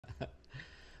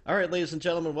All right, ladies and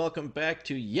gentlemen, welcome back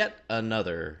to yet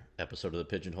another episode of the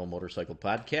Pigeonhole Motorcycle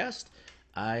Podcast.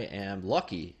 I am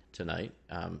Lucky tonight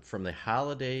from the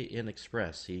Holiday Inn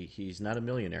Express. He's not a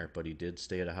millionaire, but he did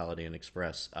stay at a Holiday Inn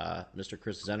Express. Mr.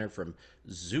 Chris Zahner from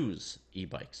Zooz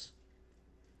Bikes.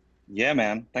 Yeah,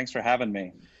 man. Thanks for having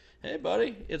me. Hey,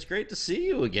 buddy, it's great to see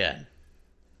you again.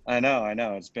 I know.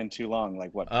 It's been too long.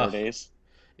 Like what, Oh, 4 days?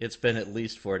 it's been at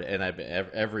least 4 days, and I've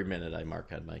every minute I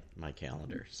mark on my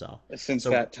calendar. Since So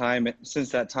that time, since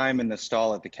that time in the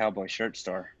stall at the cowboy shirt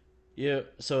store. Yeah,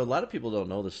 so a lot of people don't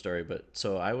know this story, but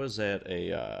so I was at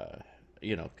a,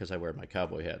 because I wear my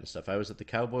cowboy hat and stuff. I was at the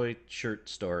cowboy shirt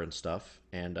store and stuff,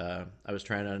 and I was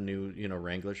trying on a new,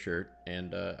 Wrangler shirt,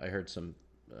 and I heard some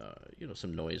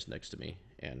noise next to me,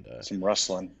 and Some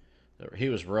rustling, he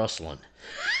was rustling.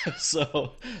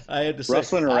 So I had to say,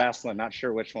 rustling or wrestling. Not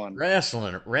sure which one.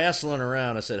 wrestling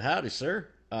around. I said, "Howdy, sir.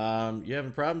 You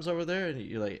having problems over there?" And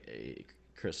you're like,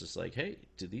 Chris is like, "Hey,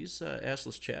 do these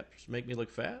assless chaps make me look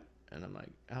fat?" And I'm like,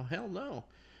 "Oh hell no!"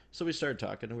 So we started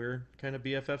talking, and we were kind of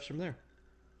BFFs from there.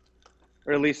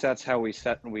 Or at least that's how we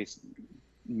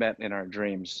met in our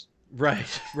dreams.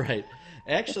 Right, right.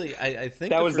 Actually, I think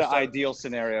That the was the first time, ideal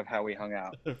scenario of how we hung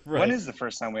out. When right, is the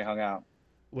first time we hung out?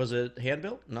 was it hand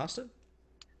built in Austin?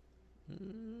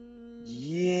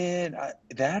 Yeah,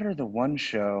 that or the one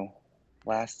show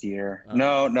last year.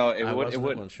 No, Uh, no, I it wasn't at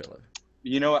would. one show.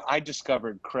 You know what? I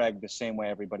discovered Craig the same way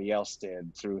everybody else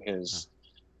did through his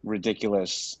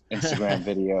ridiculous Instagram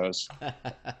videos.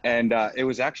 And it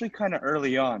was actually kind of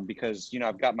early on because,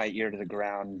 I've got my ear to the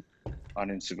ground on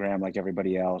Instagram like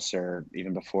everybody else, or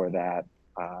even before that,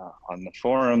 on the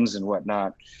forums and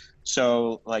whatnot.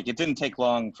 So, like, it didn't take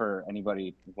long for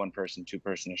anybody, one person,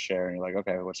 two-person to share. And you're like,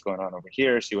 okay, what's going on over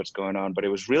here? See what's going on. But it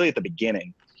was really at the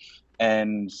beginning.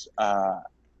 And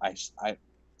I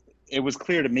it was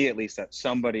clear to me at least that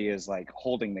somebody is like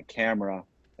holding the camera,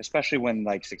 especially when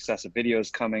like successive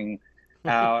videos coming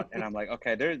out, and I'm like,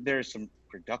 okay, there's some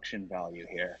production value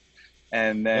here.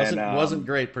 And then wasn't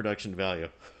great production value.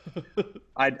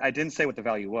 I didn't say what the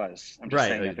value was. I'm just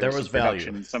saying Right, that there there was was some value.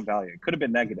 production, some value. It could have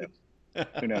been negative.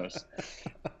 Who knows?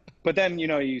 But then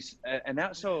and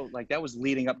that so like that was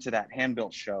leading up to that hand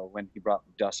built show when he brought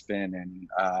the dustbin,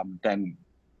 and then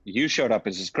you showed up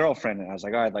as his girlfriend, and I was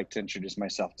like, oh, I'd like to introduce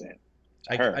myself to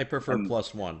I her. prefer And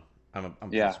plus one. I'm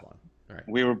yeah, plus one. All right.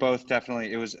 we were both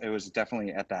definitely. It was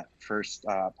definitely at that first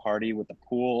party with the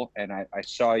pool, and I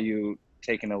saw you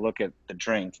taking a look at the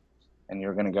drink, and you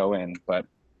were going to go in, but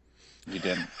you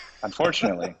didn't,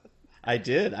 unfortunately. I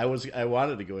did. I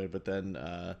wanted to go in, but then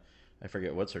I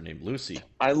forget what's her name, Lucy.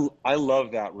 I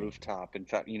love that rooftop. In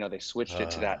fact, they switched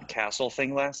it to Uh, that castle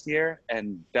thing last year,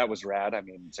 and that was rad. I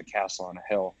mean, it's a castle on a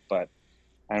hill, but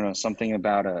I don't know, something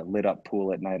about a lit up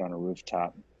pool at night on a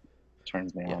rooftop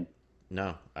turns me yeah. on.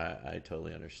 No, I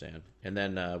totally understand. And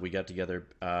then we got together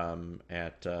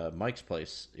at Mike's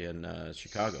place in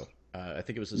Chicago. I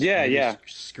think it was this Yeah, movie yeah.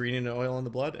 Screening Oil in the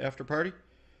Blood after party.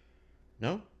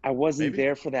 No, I wasn't maybe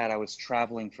there for that. I was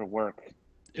traveling for work.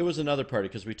 it was another party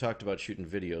because we talked about shooting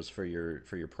videos for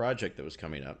your project that was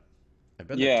coming up. I've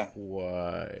been there Yeah,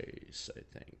 twice, I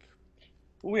think.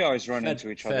 we always run Fed into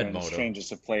each other Fed in the Moto.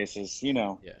 strangest of places,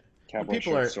 Yeah. But cowboy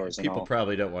shirt stores and people all.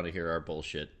 probably don't want to hear our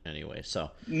bullshit anyway. So,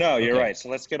 No, you're okay. right. So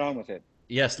let's get on with it.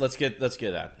 Yes, let's get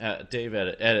on. Dave,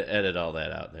 edit all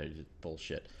that out. There,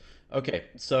 bullshit. Okay,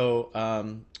 so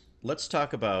let's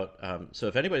talk about. So,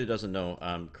 if anybody doesn't know,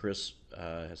 Chris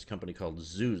has a company called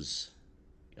Zooz.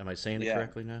 Am I saying it Yeah.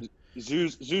 correctly now?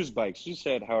 Zooz Bikes. You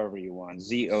said however you want.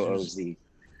 Zooz ZOOZ.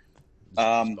 Zooz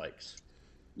Um, Bikes.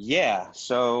 yeah,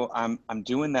 so I'm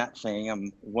doing that thing.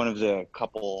 I'm one of the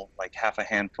couple, like half a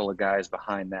handful of guys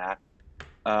behind that.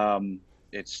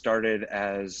 It started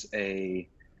as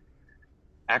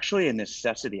actually a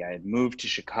necessity. I had moved to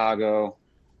Chicago,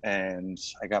 and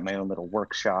I got my own little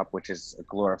workshop, which is a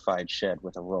glorified shed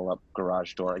with a roll-up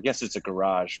garage door. I guess it's a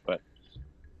garage, but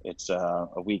it's a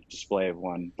weak display of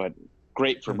one, but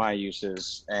great for my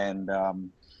uses. And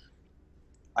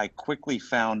I quickly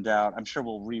found out, I'm sure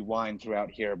we'll rewind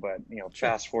throughout here, but Sure.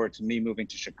 fast forward to me moving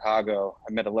to Chicago.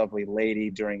 I met a lovely lady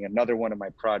during another one of my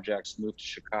projects, moved to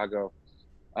Chicago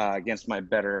against my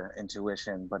better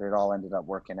intuition, but it all ended up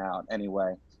working out.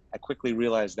 Anyway, I quickly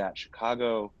realized that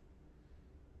Chicago,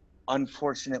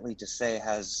 unfortunately to say,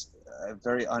 has a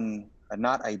very a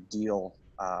not ideal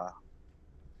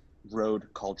road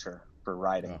culture for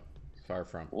riding. Oh, far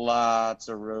from. Lots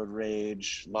of road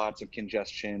rage, lots of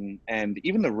congestion, and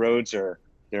even the roads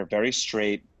they're very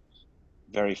straight,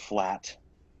 very flat,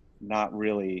 not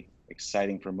really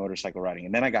exciting for motorcycle riding.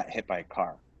 And then I got hit by a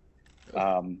car.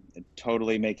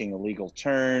 Totally making a legal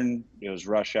turn. It was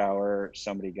rush hour.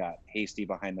 Somebody got hasty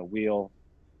behind the wheel,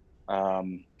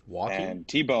 um, Walking? and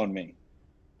T-boned me.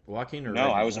 Walking or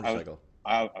No, riding I a was I was motorcycle?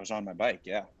 I was on my bike.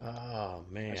 Yeah, Oh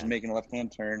I was man. making a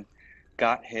left-hand turn,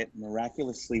 got hit.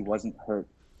 Miraculously, wasn't hurt.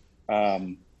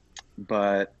 Um,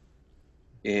 but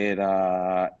it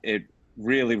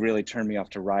really really turned me off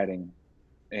to riding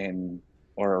in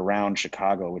or around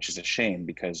Chicago, which is a shame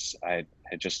because I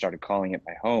had just started calling it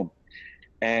my home.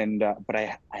 And but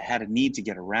I had a need to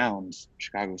get around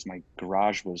Chicago. My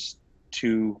garage was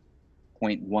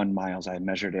 2.1 miles. I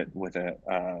measured it with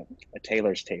a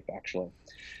tailor's tape actually,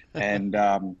 and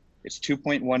it's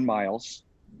 2.1 miles.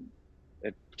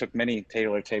 It took many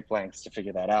tailor tape lengths to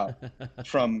figure that out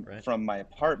Right. from my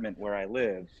apartment where I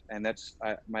live, and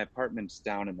my apartment's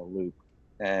down in the Loop,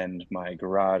 and my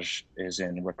garage is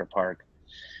in Wicker Park.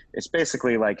 It's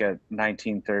basically like a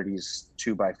 1930s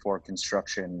 2x4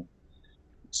 construction.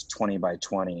 It's 20 by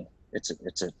 20. It's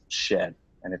a shed,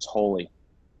 and it's holy.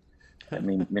 I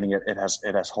mean, meaning it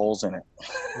has holes in it.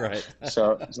 Right.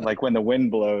 So like when the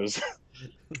wind blows,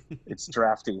 it's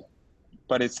drafty.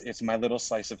 But it's my little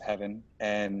slice of heaven,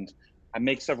 and I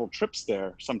make several trips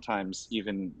there. Sometimes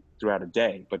even throughout a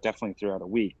day, but definitely throughout a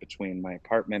week between my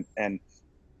apartment and.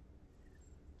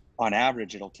 On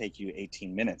average, it'll take you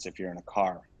 18 minutes if you're in a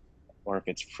car, or if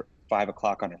it's 5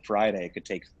 o'clock on a Friday, it could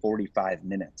take 45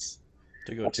 minutes,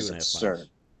 To go which two is and a half absurd. miles.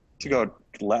 To Yeah. go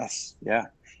less. Yeah.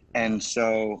 Yeah. And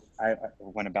so I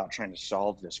went about trying to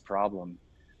solve this problem.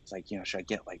 It's like, should I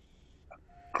get like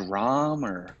Grom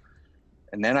or,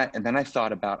 and then I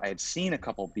thought about, I had seen a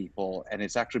couple people, and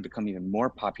it's actually become even more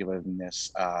popular than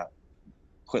this,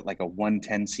 put like a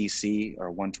 110cc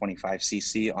or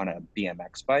 125cc on a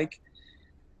BMX bike.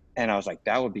 And I was like,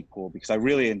 that would be cool because I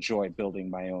really enjoy building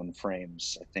my own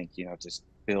frames. I think, just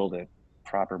build a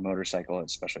proper motorcycle,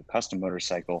 especially a custom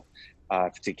motorcycle,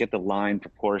 to get the line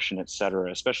proportion, et cetera,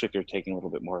 especially if you're taking a little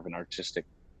bit more of an artistic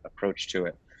approach to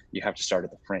it, you have to start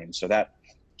at the frame. So that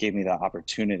gave me the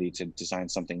opportunity to design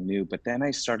something new. But then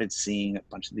I started seeing a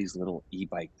bunch of these little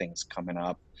e-bike things coming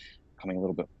up, becoming a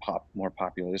little bit more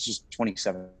popular. This was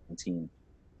 2017.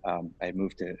 I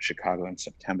moved to Chicago in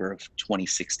September of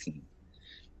 2016.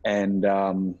 And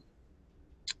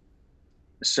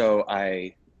so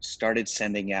I started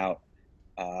sending out,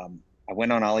 I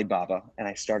went on Alibaba and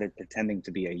I started pretending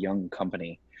to be a young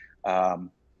company,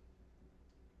 um,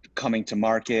 coming to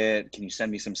market. Can you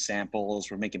send me some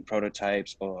samples? We're making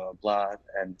prototypes, blah, blah, blah.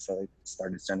 And so they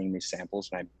started sending me samples,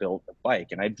 and I built a bike.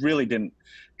 And I really didn't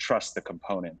trust the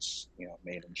components,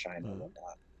 made in China or Mhm.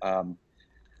 whatnot.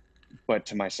 But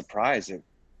to my surprise, it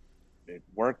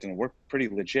worked, and it worked pretty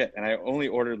legit. And I only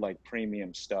ordered like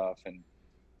premium stuff, and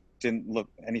didn't look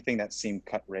anything that seemed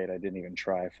cut rate. I didn't even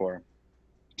try for.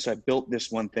 So I built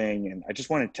this one thing, and I just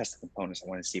wanted to test the components. I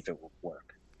wanted to see if it would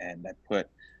work. And I put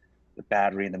the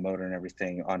battery and the motor and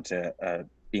everything onto a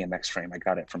BMX frame. I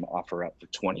got it from OfferUp for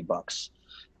 $20,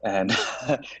 and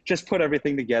just put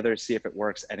everything together, see if it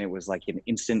works. And it was like an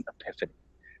instant epiphany: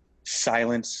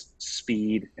 silence,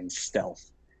 speed, and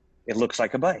stealth. It looks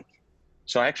like a bike.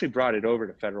 So I actually brought it over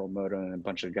to Federal Moto, and a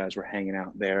bunch of guys were hanging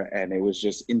out there, and it was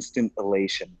just instant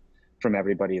elation from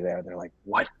everybody there. They're like,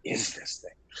 "What is this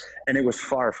thing?" And it was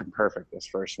far from perfect, this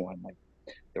first one. Like,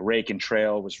 the rake and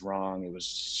trail was wrong. It was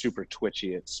super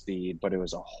twitchy at speed, but it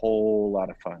was a whole lot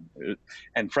of fun.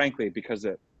 And frankly, because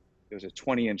it was a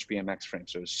 20-inch BMX frame,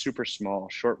 so it was super small,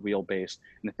 short wheelbase,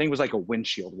 and the thing was like a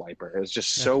windshield wiper. It was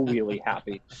just so wheelie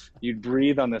happy. You'd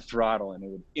breathe on the throttle, and it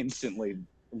would instantly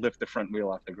lift the front wheel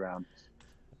off the ground.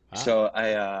 Wow. So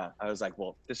I was like,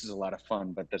 well, this is a lot of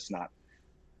fun, but that's not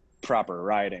proper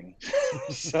riding.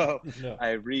 So No.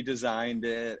 I redesigned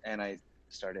it, and I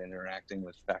started interacting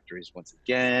with factories once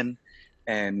again,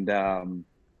 and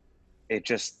it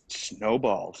just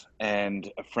snowballed. And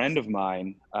a friend of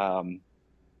mine,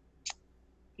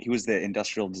 he was the lead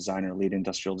industrial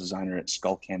designer at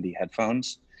Skull Candy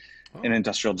Headphones, an Oh.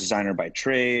 industrial designer by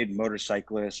trade,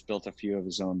 motorcyclist, built a few of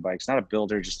his own bikes. Not a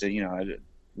builder, just a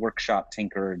workshop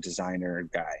tinkerer, designer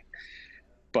guy,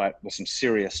 but with some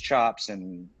serious chops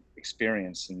and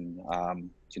experience in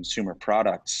consumer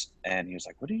products. And he was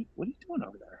like, what are you doing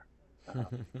over there?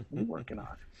 What are you working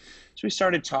on?" So we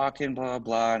started talking, blah,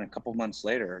 blah. And a couple months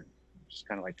later, just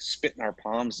kind of like spit in our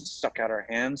palms and stuck out our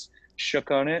hands,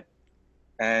 shook on it,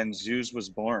 and Zooz was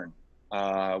born.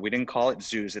 We didn't call it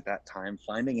Zooz at that time.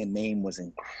 Finding a name was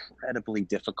incredibly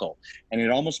difficult, and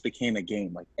it almost became a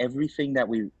game. Like, everything that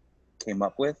we came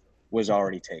up with was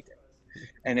already taken.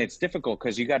 And it's difficult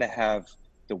because you got to have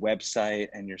the website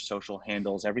and your social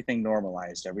handles, everything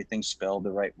normalized, everything spelled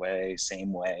the right way,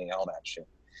 same way, all that shit.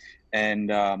 And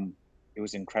it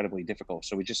was incredibly difficult.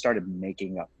 So we just started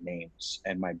making up names.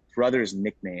 And my brother's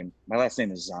nickname, my last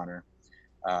name is Zahner.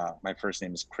 My first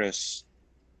name is Chris.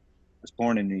 I was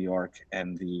born in New York,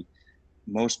 and the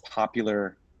most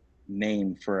popular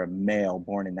name for a male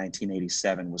born in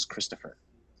 1987 was Christopher.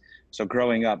 So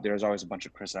growing up, there was always a bunch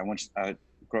of Chris. I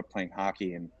grew up playing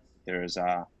hockey, and there's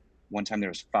one time there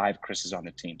was 5 Chris's on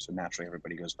the team. So naturally,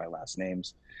 everybody goes by last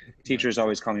names. Teachers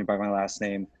always call me by my last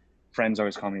name. Friends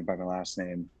always call me by my last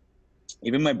name.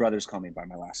 Even my brothers call me by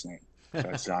my last name. So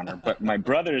it's Zahner. But my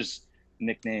brother's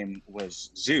nickname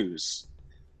was Zooz.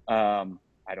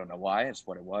 I don't know why. It's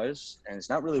what it was, and it's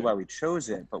not really why we chose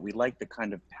it. But we like the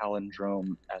kind of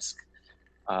palindrome-esque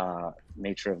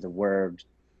nature of the word.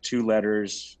 2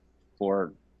 letters,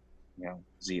 4,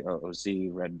 Z-O-O-Z,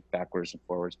 read backwards and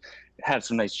forwards. It had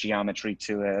some nice geometry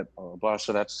to it, blah, blah, blah.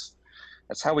 So that's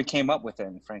how we came up with it.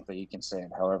 And frankly, you can say it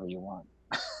however you want.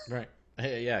 Right.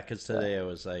 Yeah, because today I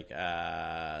was like,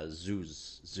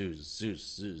 Zooz, Zooz,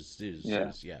 Zooz, Zooz, Zooz, Yeah.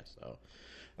 Zooz. Yeah. So,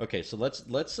 okay, so let's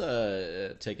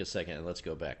take a second and let's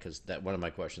go back, because that one of my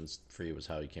questions for you was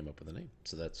how you came up with the name.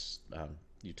 So that's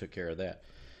you took care of that.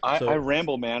 I So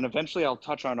ramble, man. Eventually, I'll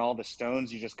touch on all the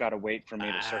stones. You just got to wait for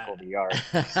me to circle the yard.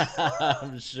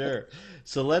 I'm sure.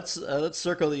 So let's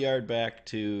circle the yard back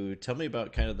to tell me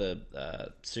about kind of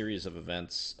the series of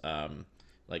events,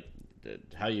 like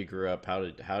how you grew up. How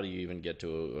do you even get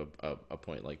to a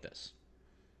point like this?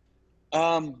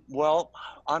 Well,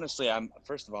 honestly,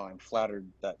 first of all, I'm flattered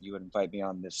that you would invite me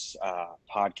on this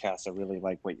podcast. I really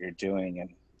like what you're doing, and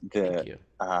Thank the you.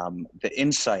 the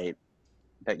insight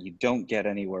that you don't get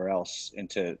anywhere else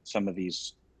into some of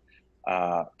these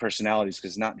personalities,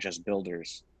 because not just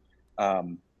builders,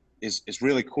 um, is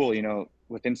really cool.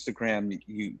 With Instagram,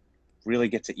 you really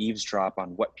get to eavesdrop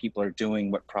on what people are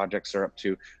doing, what projects are up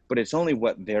to, but it's only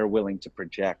what they're willing to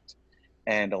project.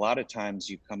 And a lot of times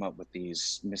you come up with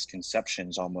these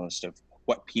misconceptions almost of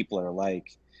what people are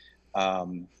like.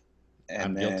 Um,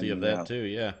 I'm and guilty then, of that too.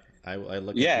 Yeah, I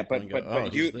look at yeah, people but and go, but oh,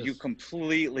 but he's you this.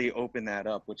 completely open that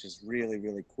up, which is really,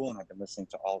 really cool. And I've been listening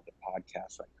to all of the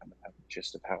podcasts, so I kind of have the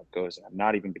gist of how it goes. And I'm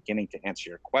not even beginning to answer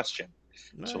your question.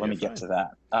 No, So let you're me get fine. to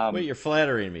that. Wait, you're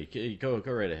flattering me. Go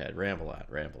right ahead. Ramble on,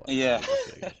 ramble on. Yeah.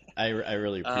 I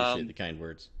really appreciate the um, kind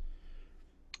words.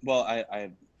 well,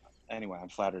 anyway, I'm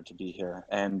flattered to be here.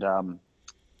 And,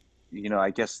 I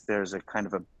guess there's a kind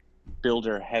of a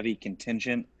builder heavy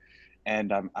contingent,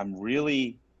 and I'm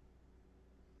really,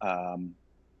 um,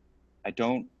 I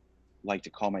don't like to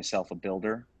call myself a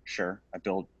builder. Sure, I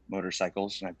build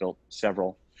motorcycles and I built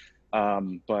several,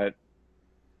 but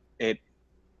it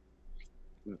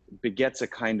begets a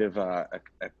kind of a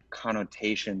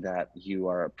connotation that you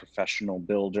are a professional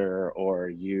builder, or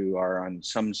you are on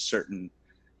some certain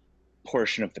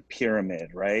portion of the pyramid,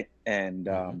 right? And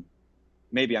Hmm.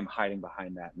 maybe I'm hiding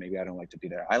behind that. Maybe I don't like to be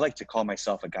there. I like to call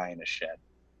myself a guy in a shed,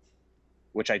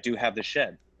 which I do have the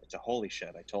shed. It's a holy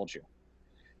shed, I told you.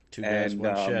 Two guys, And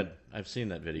one shed. I've seen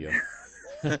that video.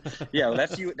 yeah, well,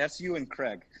 that's you. That's you and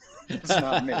Craig. It's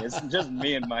not me. It's just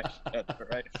me and my shed,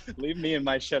 right? Leave me in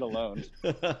my shed alone.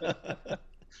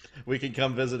 We can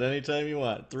come visit anytime you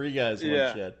want. 3 guys, one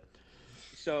Yeah. shed.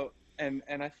 So and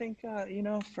I think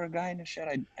for a guy in a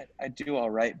shed, I do all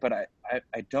right, but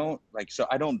I don't like, so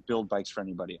I don't build bikes for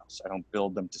anybody else. I don't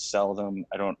build them to sell them.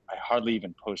 I hardly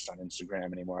even post on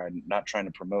Instagram anymore. I'm not trying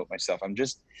to promote myself.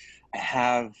 I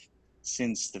have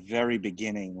since the very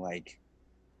beginning, like,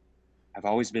 I've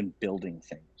always been building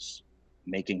things,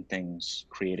 making things,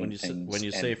 creating When things, you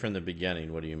say and from the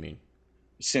beginning, what do you mean?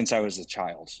 since I was a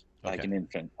child, like Okay. an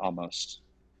infant almost.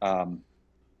 Um,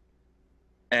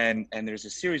 and there's a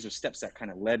series of steps that kind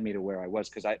of led me to where I was,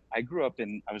 because I grew up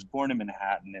I was born in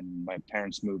Manhattan, and my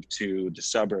parents moved to the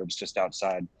suburbs just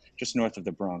north of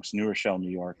the Bronx, New Rochelle, New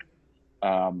York,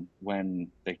 when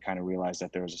they kind of realized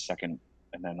that there was a second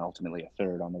and then ultimately a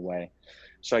third on the way.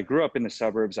 So I grew up in the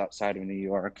suburbs outside of New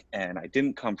York, and I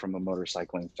didn't come from a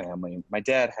motorcycling family. My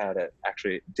dad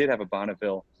actually did have a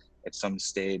Bonneville at some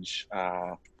stage,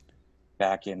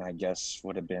 back in, I guess,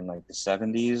 would have been like the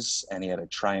 70s, and he had a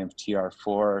Triumph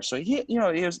TR4. So he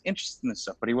was interested in this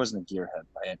stuff, but he wasn't a gearhead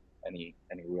by any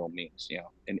real means. Right.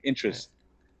 An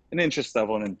interest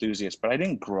level, an enthusiast. But I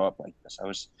didn't grow up like this. I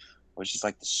was just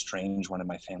like the strange one in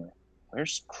my family.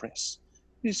 Where's Chris?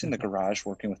 He's in the garage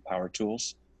working with power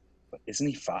tools, but isn't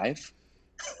he 5?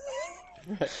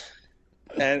 Right.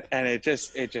 And it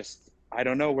just I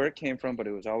don't know where it came from, but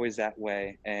it was always that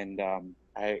way. And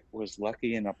I was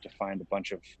lucky enough to find a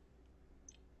bunch of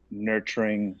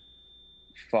nurturing,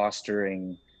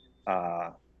 fostering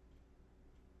uh,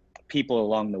 people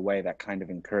along the way that kind of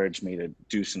encouraged me to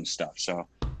do some stuff. So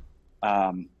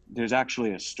there's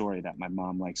actually a story that my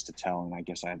mom likes to tell, and I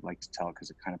guess I'd like to tell because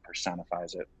it kind of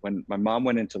personifies it. When my mom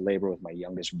went into labor with my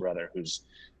youngest brother, who's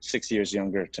 6 years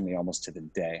younger to me, almost to the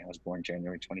day. I was born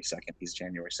January 22nd. He's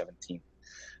January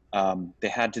 17th. They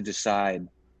had to decide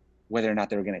whether or not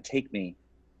they were going to take me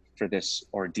for this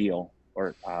ordeal,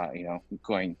 or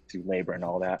going through labor and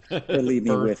all that, or leave me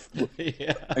Birth. with,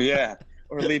 Yeah. yeah,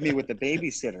 or leave me with the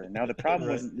babysitter. Now the problem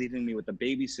Right. wasn't leaving me with the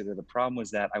babysitter. The problem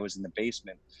was that I was in the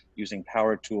basement using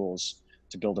power tools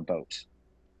to build a boat.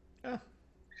 Yeah.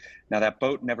 Now that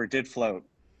boat never did float,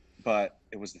 but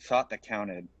it was the thought that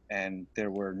counted. And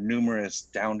there were numerous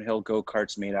downhill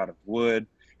go-karts made out of wood.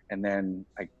 And then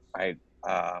I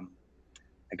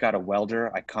got a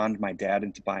welder. I conned my dad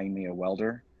into buying me a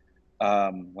welder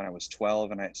when I was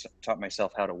 12, and I taught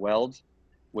myself how to weld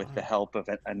with the Wow. help of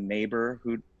a neighbor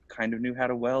who kind of knew how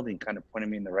to weld. He kind of pointed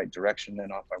me in the right direction.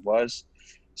 Then off I was,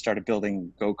 started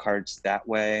building go-karts that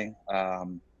way,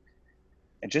 and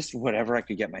just whatever I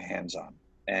could get my hands on.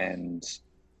 And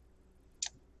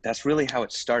that's really how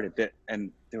it started.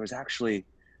 And there was actually,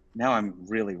 now I'm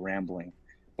really rambling,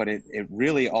 but it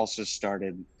really also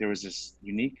started, there was this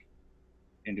unique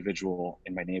individual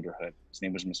in my neighborhood. His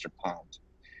name was Mr. Pond.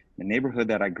 The neighborhood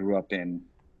that I grew up in,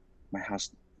 my house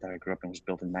that I grew up in was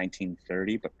built in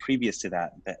 1930, but previous to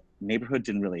that, that neighborhood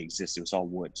didn't really exist. It was all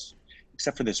woods,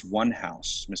 except for this one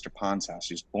house, Mr. Pond's house.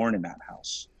 He was born in that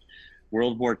house.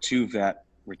 World War II vet,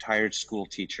 retired school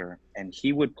teacher, and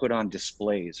he would put on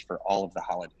displays for all of the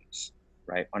holidays,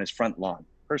 right, on his front lawn,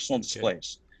 personal Okay.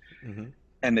 displays. Mm-hmm.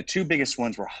 And the two biggest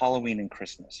ones were Halloween and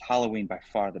Christmas. Halloween by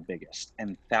far the biggest.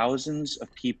 And thousands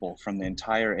of people from the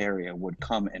entire area would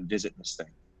come and visit this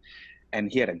thing.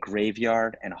 And he had a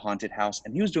graveyard and a haunted house.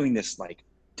 And he was doing this like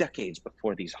decades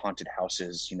before these haunted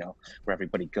houses, where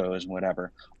everybody goes and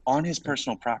whatever, on his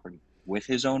personal property with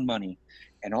his own money.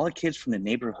 And all the kids from the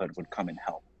neighborhood would come and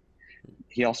help.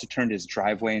 He also turned his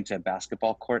driveway into a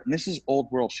basketball court. And this is old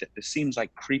world shit. This seems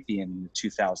like creepy in the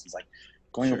 2000s, like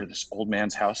going over Sure. this old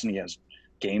man's house and he has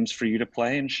games for you to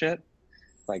play and shit.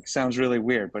 Like, sounds really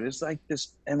weird, but it's like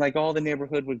this. And like all the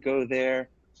neighborhood would go there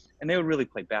and they would really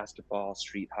play basketball,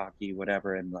 street hockey,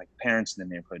 whatever. And like parents in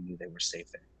the neighborhood knew they were safe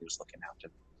there. He was looking after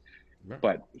them. Right.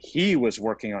 But he was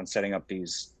working on setting up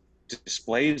these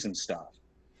displays and stuff.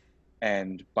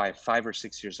 And by 5 or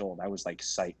 6 years old, I was like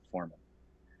site foreman.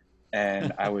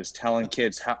 And I was telling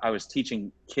kids how I was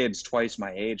teaching kids twice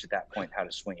my age at that point how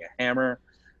to swing a hammer,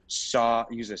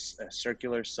 use a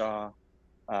circular saw,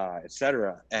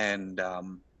 etc. And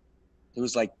it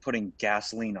was like putting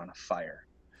gasoline on a fire.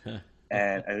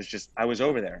 And I was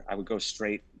over there. I would go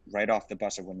straight right off the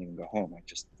bus. I wouldn't even go home. I'd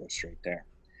just go straight there.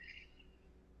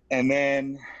 And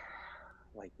then,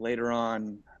 like later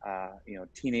on,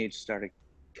 teenage started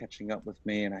catching up with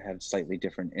me, and I had slightly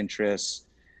different interests.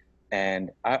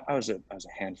 And I was a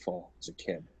handful as a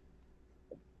kid.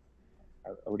 I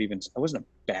wasn't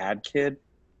a bad kid,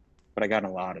 but I got in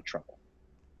a lot of trouble,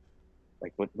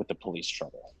 like with the police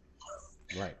trouble.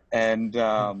 Right. And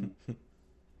I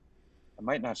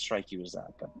might not strike you as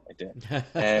that, but I did.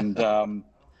 And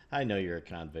I know you're a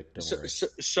convict. Don't worry.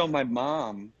 so my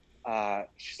mom,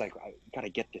 she's like, I got to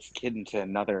get this kid into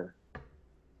another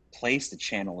place to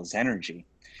channel his energy.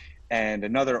 And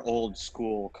another old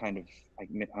school kind of, I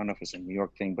don't know if it's a New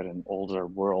York thing, but an older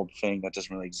world thing that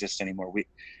doesn't really exist anymore. We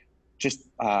just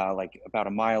like about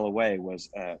a mile away was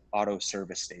an auto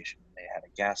service station. They had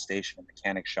a gas station, a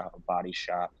mechanic shop, a body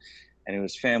shop, and it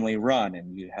was family run.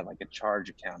 And you had like a charge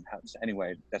account.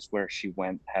 Anyway, that's where she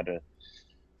went. Had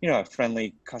a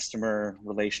friendly customer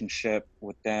relationship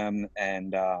with them,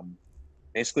 and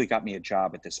basically got me a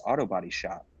job at this auto body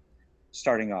shop,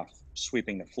 starting off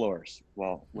sweeping the floors.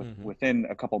 Well, Mm-hmm. within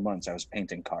a couple months, I was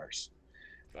painting cars.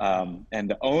 Wow. And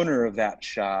the owner of that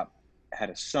shop had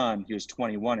a son. He was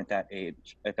 21 at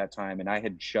that time, and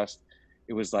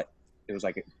it was like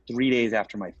 3 days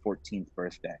after my 14th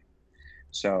birthday.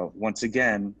 So once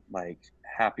again, like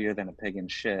happier than a pig in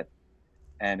shit,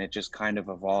 and it just kind of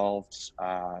evolved.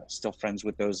 Still friends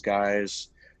with those guys.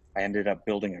 I ended up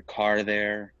building a car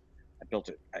there. I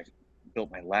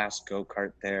built my last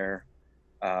go-kart there,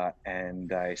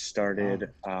 and I Wow. started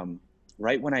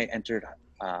right when I entered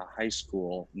high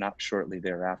school, not shortly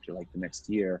thereafter, like the next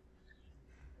year.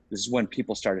 This is when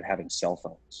people started having cell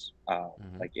phones,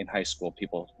 Mm-hmm. like in high school.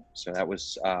 So that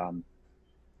was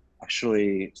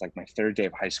actually, it's like my third day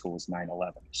of high school was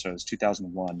 9/11. So it was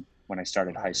 2001 when I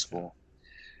started high Holy cow. school.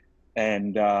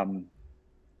 And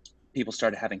people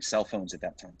started having cell phones at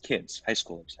that time. Kids, high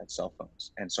schoolers had cell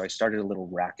phones. And so I started a little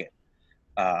racket.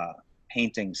 Uh,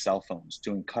 painting cell phones,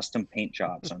 doing custom paint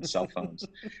jobs on cell phones.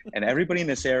 And everybody in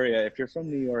this area, if you're from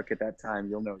New York at that time,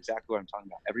 you'll know exactly what I'm talking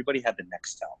about. Everybody had the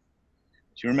Nextel.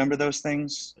 Do you remember those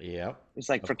things? Yep. It's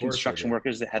like Of for course I construction do.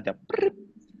 workers that had the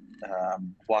Yes,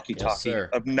 walkie-talkie, sir.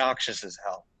 obnoxious as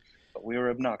hell. But we were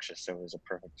obnoxious, so it was a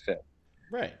perfect fit.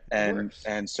 Right. It and works.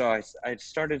 and so I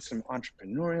started some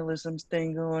entrepreneurialism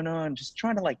thing going on, just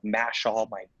trying to like mash all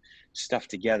my stuff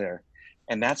together,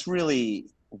 and that's really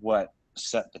what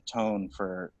set the tone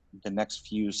for the next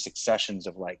few successions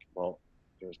of like, well,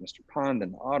 there was Mr. Pond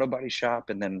and the auto body shop,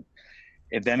 and then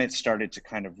it started to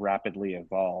kind of rapidly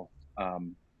evolve.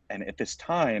 And at this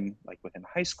time, like within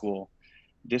high school,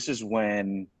 this is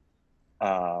when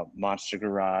Monster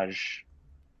Garage,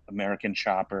 American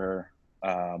Chopper,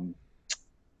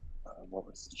 what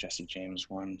was the Jesse James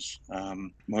ones?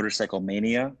 Motorcycle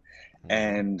Mania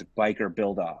and Biker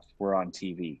Build Off were on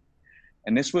TV.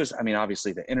 And this was, I mean,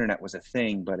 obviously the internet was a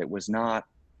thing, but it was not,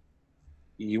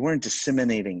 you weren't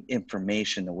disseminating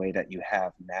information the way that you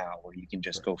have now, where you can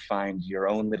just go find your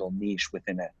own little niche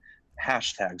within a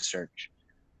hashtag search.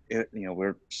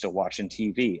 We're still watching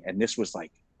TV. And this was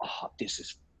like, oh, this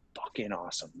is fucking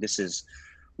awesome. This is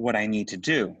what I need to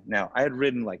do. Now, I had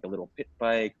ridden like a little pit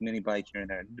bike, mini bike here and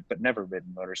there, but never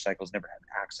ridden motorcycles, never had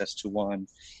access to one,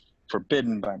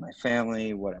 forbidden by my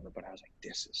family, whatever. But I was like,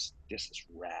 this is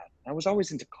rad. I was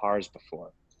always into cars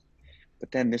before,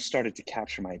 but then this started to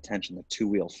capture my attention, the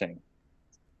two-wheel thing.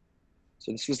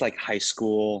 So this was like high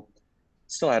school,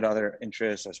 still had other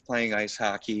interests. I was playing ice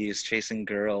hockey, was chasing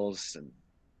girls and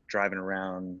driving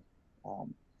around,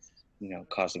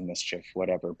 causing mischief,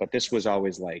 whatever. But this was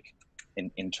always like an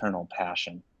internal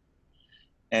passion.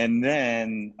 And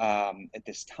then at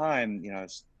this time, I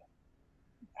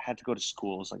had to go to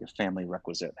school. It was like a family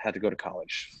requisite. I had to go to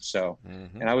college. So,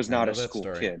 and I was not a school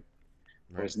kid.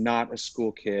 Right. I was not a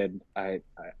school kid. I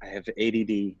have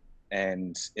ADD,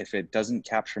 and if it doesn't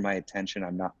capture my attention,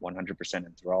 I'm not 100%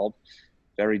 enthralled.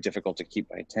 Very difficult to keep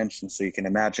my attention. So you can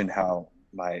imagine how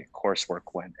my coursework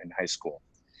went in high school.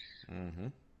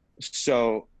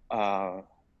 So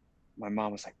my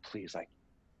mom was like, please, like,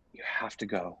 you have to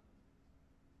go.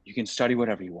 You can study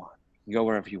whatever you want. You can go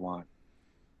wherever you want,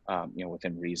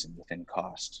 within reason, within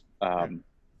cost.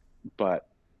 But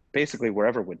basically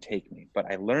wherever would take me.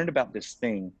 But I learned about this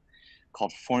thing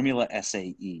called Formula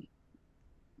SAE,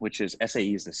 which is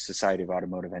SAE is the Society of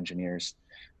Automotive Engineers.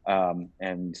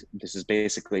 And this is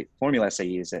basically, Formula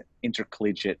SAE is an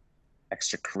intercollegiate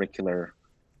extracurricular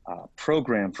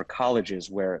program for colleges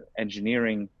where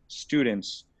engineering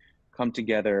students come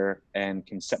together and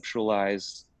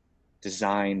conceptualize,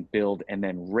 design, build, and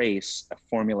then race a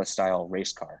formula style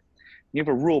race car. You have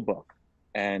a rule book,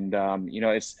 and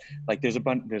it's like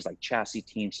there's like chassis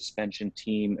team, suspension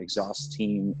team, exhaust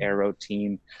team, aero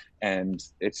team, and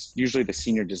it's usually the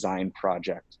senior design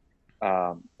project.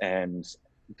 And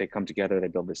they come together, they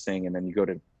build this thing, and then you go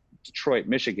to Detroit,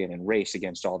 Michigan, and race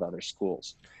against all the other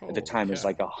schools. At the time, there's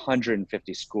like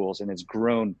 150 schools, and it's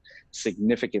grown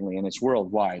significantly, and it's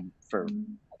worldwide for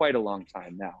quite a long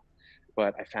time now.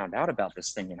 But I found out about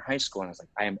this thing in high school, and I was like,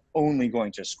 I am only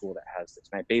going to a school that has this.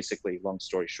 And I basically, long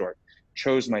story short,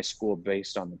 chose my school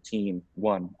based on the team,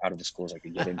 one out of the schools I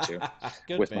could get into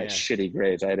with my shitty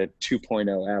grades. I had a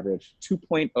 2.0 average,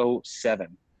 2.07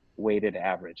 weighted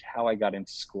average. How I got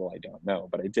into school, I don't know,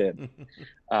 but I did.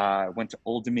 I went to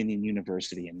Old Dominion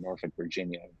University in Norfolk,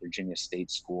 Virginia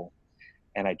State School.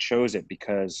 And I chose it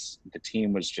because the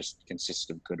team was just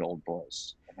consisted of good old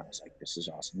boys. And I was like, this is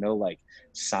awesome. No like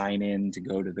sign in to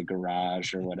go to the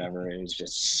garage or whatever. It was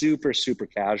just super, super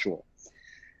casual.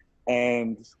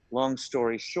 And long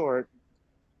story short,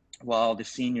 while the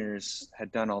seniors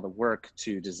had done all the work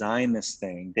to design this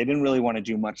thing, they didn't really want to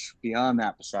do much beyond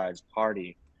that besides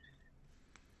party,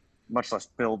 much less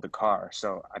build the car.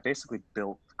 So I basically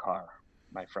built the car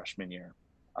my freshman year.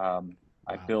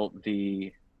 I built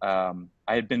I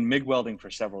had been MIG welding for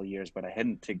several years, but I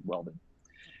hadn't TIG welded.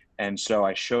 And so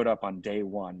I showed up on day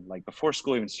one, like before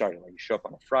school even started. Like you show up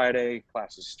on a Friday,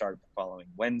 classes start the following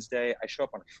Wednesday. I show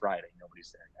up on a Friday,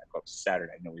 nobody's there yet. I go up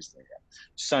Saturday, nobody's there yet.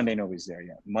 Sunday, nobody's there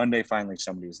yet. Monday, finally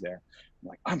somebody's there. I'm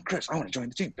like, I'm Chris, I want to join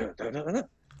the team.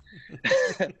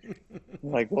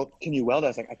 Like, well, can you weld? I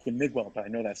was like, I can MIG weld, but I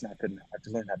know that's not good enough. I have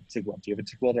to learn how to TIG weld. Do you have a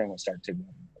TIG welder? I want to start TIG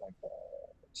welding. Like,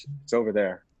 it's over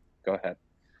there. Go ahead.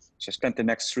 So I spent the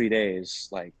next 3 days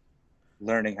like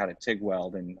learning how to TIG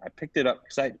weld, and I picked it up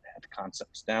because I had the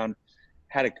concepts down,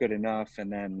 had it good enough,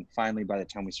 and then finally by the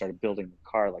time we started building the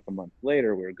car like a month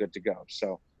later, we were good to go.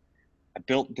 So I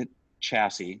built the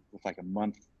chassis with like a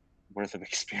month worth of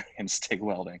experience TIG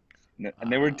welding,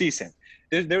 and they were decent.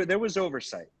 There was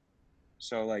oversight.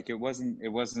 So like it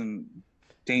wasn't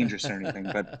dangerous or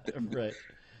anything, but Right.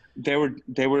 they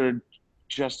were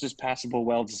just as passable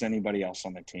welds as anybody else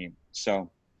on the team.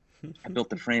 So I built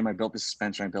the frame, I built the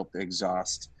suspension, I built the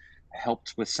exhaust, I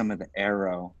helped with some of the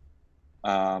aero,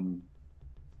 um,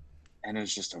 and it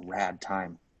was just a rad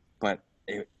time. But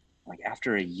it, like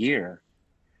after a year,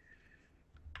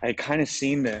 I kind of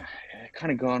seen the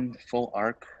kind of gone full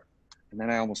arc, and then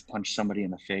I almost punched somebody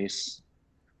in the face,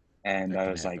 and That I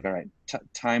can was like, happen. all right,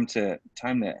 time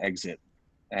to exit.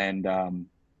 And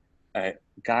a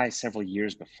guy several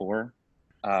years before,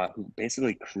 who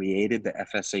basically created the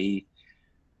FSAE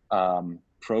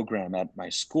program at my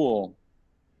school,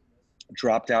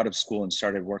 dropped out of school and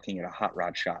started working at a hot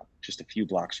rod shop just a few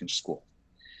blocks from school.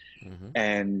 Hmm.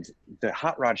 And the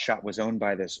hot rod shop was owned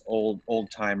by this old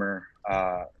timer.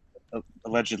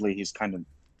 Allegedly, he's kind of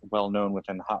well known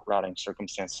within hot rodding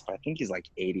circumstances, but I think he's like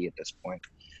 80 at this point.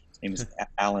 His name is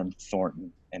Alan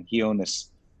Thornton, and he owned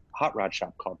this hot rod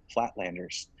shop called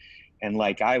Flatlanders. And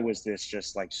like I was this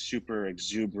just like super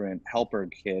exuberant helper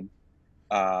kid.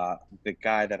 The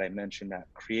guy that I mentioned that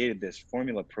created this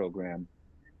formula program,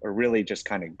 or really just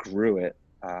kind of grew it,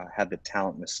 had the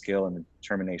talent and the skill and the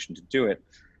determination to do it,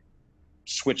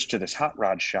 switched to this hot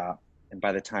rod shop. And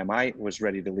by the time I was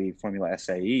ready to leave Formula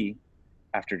SAE,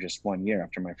 after just 1 year,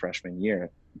 after my freshman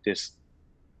year, this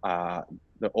uh,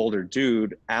 the older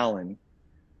dude, Alan,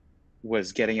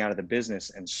 was getting out of the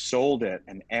business and sold it.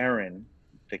 And Aaron,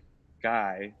 the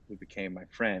guy who became my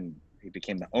friend, he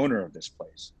became the owner of this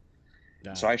place.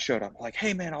 So I showed up like,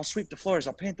 hey man, I'll sweep the floors,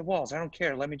 I'll paint the walls, I don't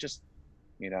care. Let me just,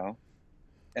 you know.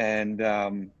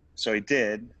 And so he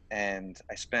did, and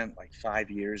I spent like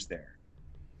 5 years there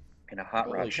in a hot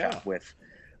Holy rod shop cow. with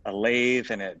a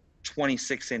lathe and a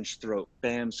 26-inch throat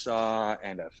bandsaw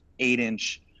and a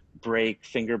 8-inch brake,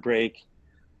 finger brake,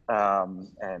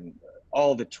 and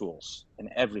all the tools and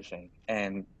everything,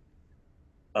 and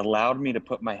allowed me to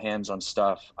put my hands on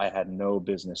stuff I had no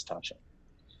business touching.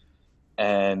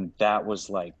 And that was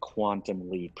like quantum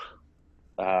leap,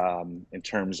 in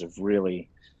terms of really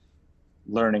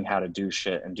learning how to do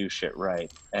shit and do shit right.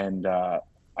 And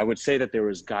I would say that there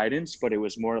was guidance, but it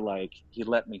was more like he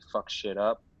let me fuck shit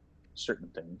up, certain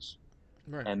things,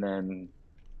 Right. and then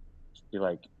be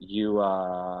like, "You,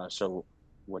 so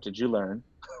what did you learn?"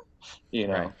 You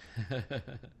Right.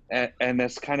 know, and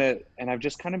that's kind of, and I've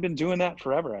just kind of been doing that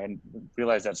forever. I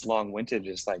realize that's long-winded.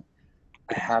 Just like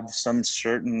I have some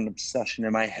certain obsession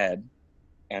in my head,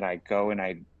 and I go and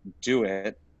I do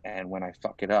it. And when I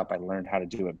fuck it up, I learn how to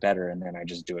do it better, and then I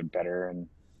just do it better, and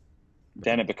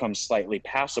then Right. it becomes slightly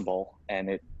passable, and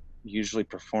it usually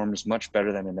performs much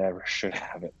better than it ever should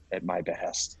have it at my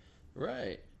behest.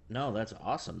 Right. No, that's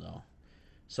awesome though.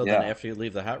 So then Yeah. after you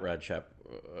leave the hot rod shop,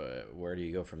 where do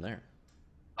you go from there?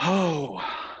 Oh,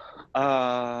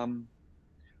 um,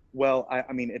 well,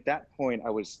 I mean, at that point, I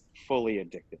was fully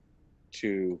addicted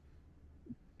to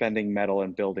bending metal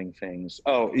and building things.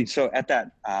 Oh, so at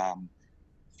that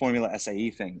Formula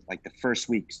SAE thing, like the first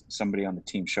week, somebody on the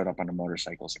team showed up on a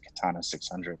motorcycle, it's a Katana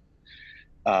 600.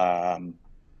 Um,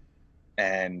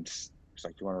 and it's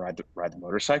like, "Do you want to ride the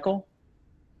motorcycle?"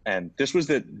 And this was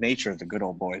the nature of the good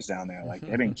old boys down there. Like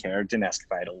they didn't care, didn't ask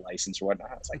if I had a license or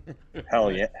whatnot. I was like, hell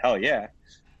Right. yeah, hell yeah.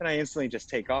 And I instantly just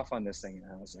take off on this thing.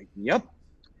 And I was like, yep,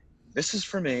 this is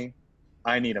for me.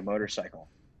 I need a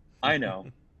motorcycle. I know.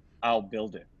 I'll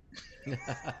build it.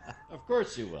 Of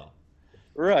course you will.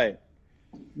 Right.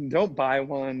 Don't buy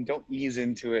one. Don't ease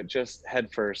into it. Just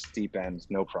head first, deep end,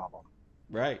 no problem.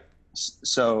 Right.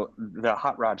 So the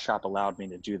hot rod shop allowed me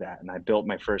to do that. And I built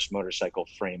my first motorcycle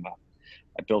frame up.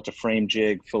 I built a frame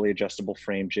jig, fully adjustable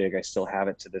frame jig. I still have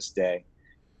it to this day.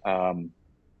 Um,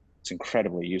 it's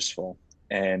incredibly useful.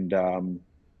 And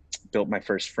built my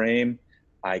first frame.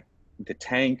 I the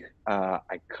tank. I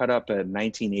cut up a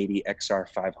 1980 XR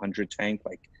 500 tank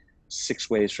like 6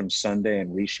 ways from Sunday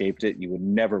and reshaped it. You would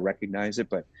never recognize it,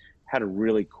 but had a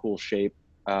really cool shape.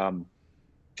 Um,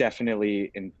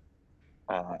 definitely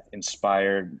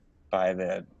inspired by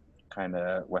the kind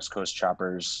of West Coast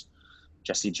choppers,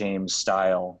 Jesse James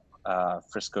style,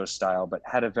 Frisco style, but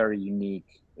had a very unique.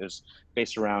 It was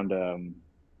based around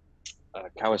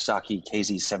Kawasaki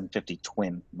KZ 750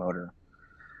 twin motor,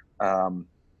 um,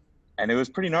 and it was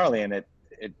pretty gnarly. And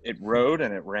it rode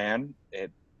and it ran.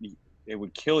 It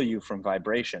would kill you from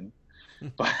vibration,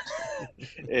 but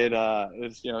it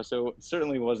was, so it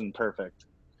certainly wasn't perfect,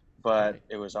 but Right.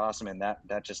 it was awesome, and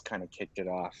that just kind of kicked it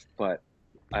off. But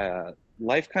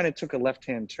life kind of took a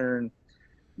left-hand turn.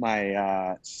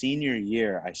 My senior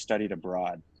year, I studied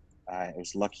abroad. I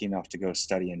was lucky enough to go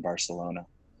study in Barcelona.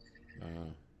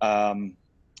 Uh, Um,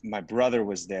 my brother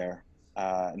was there,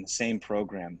 in the same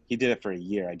program. He did it for a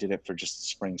year. I did it for just the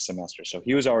spring semester. So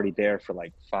he was already there for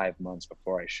like 5 months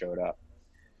before I showed up.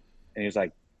 And he was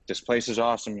like, "This place is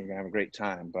awesome. You're gonna have a great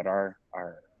time, but our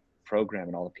program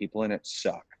and all the people in it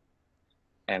suck."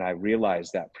 And I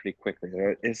realized that pretty quickly.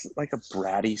 It's like a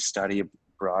bratty study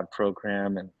abroad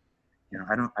program, and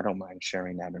I don't mind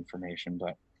sharing that information,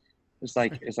 but it's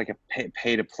like a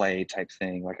pay to play type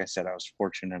thing. Like I said, I was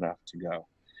fortunate enough to go,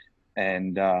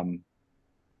 and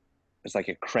it's like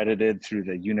accredited through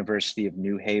the University of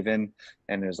New Haven,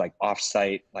 and it was like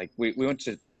offsite. Like we went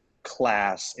to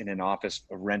class in a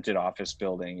rented office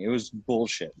building. It was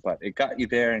bullshit, but it got you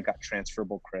there and got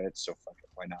transferable credits. So fuck it,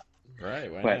 why not?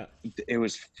 Right, why But not? it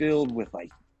was filled with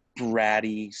like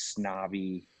bratty,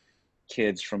 snobby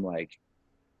kids from like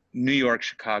New York,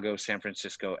 Chicago, San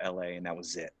Francisco, LA, and that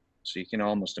was it. So you can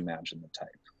almost imagine the type.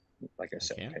 Like I I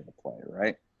said, can. pay to play,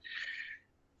 right?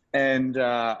 And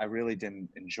I really didn't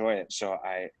enjoy it. So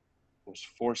I was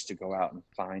forced to go out and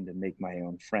find and make my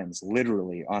own friends,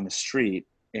 literally on the street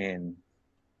in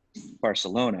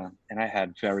Barcelona. And I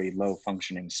had very low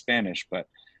functioning Spanish, but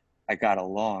I got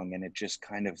along, and it just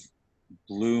kind of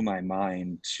blew my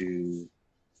mind to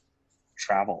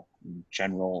travel,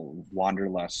 general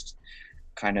wanderlust,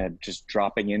 kind of just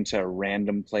dropping into a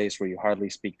random place where you hardly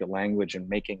speak the language and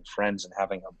making friends and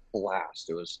having a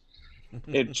blast.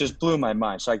 It just blew my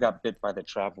mind. So I got bit by the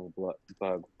travel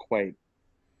bug quite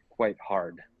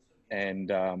hard.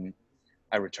 And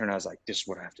I returned. I was like, this is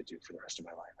what I have to do for the rest of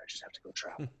my life. I just have to go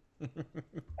travel.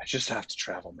 I just have to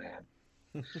travel, man.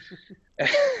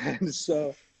 And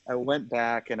so I went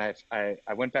back, and I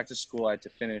went back to school. I had to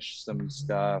finish some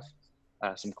stuff,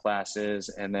 some classes.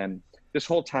 And then this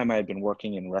whole time I had been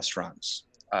working in restaurants.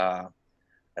 I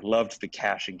loved the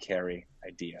cash and carry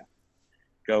idea.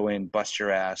 Go in, bust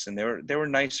your ass. And there were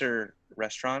nicer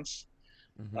restaurants.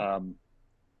 Hmm. Um,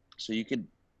 so you could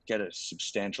get a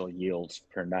substantial yield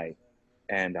per night.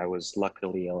 And I was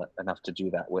luckily enough to do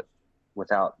that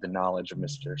without the knowledge of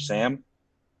Mr. Sam,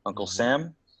 Uncle Hmm.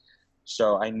 Sam.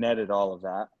 So I netted all of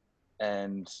that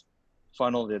and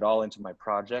funneled it all into my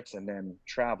projects and then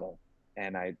travel.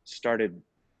 And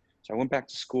so I went back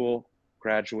to school,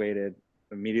 graduated,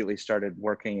 immediately started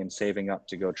working and saving up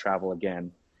to go travel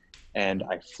again. And Hmm.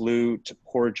 I flew to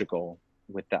Portugal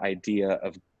with the idea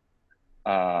of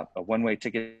a one-way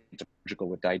ticket to Portugal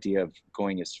with the idea of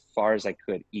going as far as I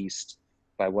could east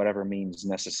by whatever means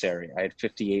necessary. I had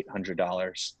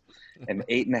 $5,800, and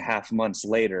 8.5 months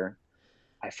later,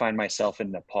 I find myself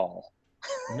in Nepal.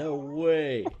 No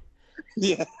way.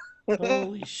 Yeah.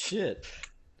 Holy shit.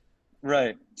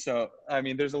 Right. So, I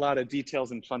mean, there's a lot of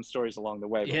details and fun stories along the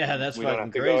way, but Yeah, that's we don't fucking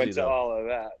have to go crazy into though. all of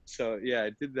that. So, yeah,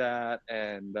 I did that,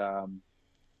 and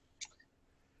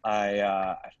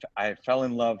I fell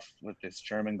in love with this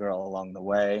German girl along the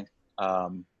way.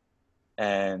 Um,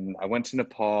 and I went to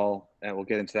Nepal, and we'll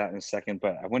get into that in a second.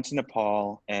 But I went to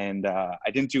Nepal, and I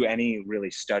didn't do any really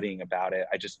studying about it.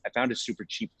 I found a super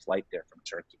cheap flight there from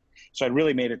Turkey, so I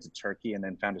really made it to Turkey, and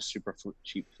then found a super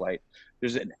cheap flight.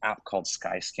 There's an app called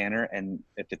Skyscanner, and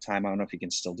at the time, I don't know if you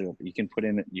can still do it, but you can put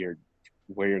in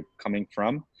where you're coming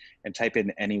from and type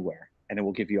in anywhere, and it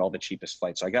will give you all the cheapest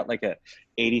flights. So I got like a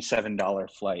 $87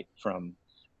 flight from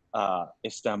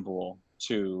Istanbul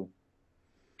to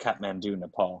Kathmandu,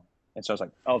 Nepal. And so I was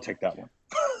like, I'll take that one.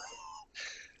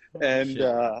 Holy And shit. You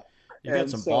got and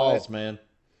some so I balls, man.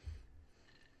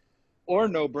 or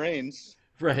no brains.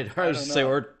 Right. I I was don't to say,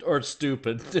 know. or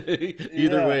stupid.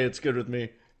 Either Yeah. way, it's good with me.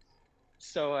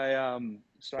 So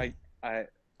I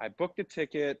booked a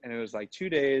ticket, and it was like 2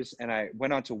 days, and I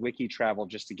went on to Wiki Travel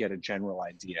just to get a general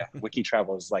idea. Wiki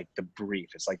Travel is like the brief,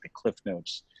 it's like the cliff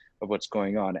notes of what's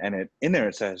going on. And in there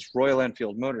it says Royal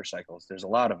Enfield motorcycles. There's a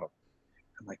lot of them.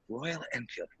 I'm like, Royal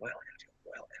Enfield, Royal Enfield,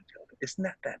 Royal Enfield. Isn't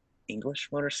that English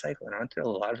motorcycle? And aren't there a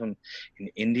lot of them in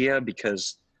India?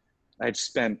 Because I'd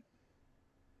spent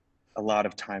a lot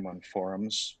of time on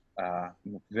forums,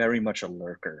 very much a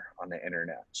lurker on the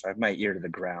internet. So I have my ear to the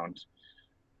ground.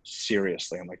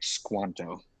 Seriously, I'm like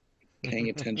Squanto, paying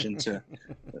attention to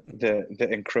the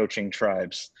encroaching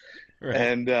tribes. Right.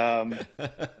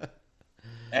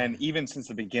 And even since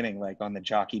the beginning, like on the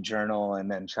Jockey Journal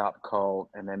and then Chop Cult,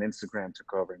 and then Instagram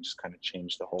took over and just kind of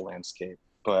changed the whole landscape.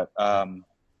 But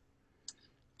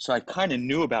so I kind of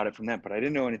knew about it from that, but I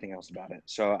didn't know anything else about it.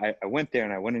 So I went there,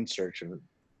 and I went in search of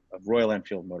a Royal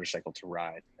Enfield motorcycle to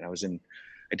ride. And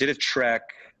I did a trek,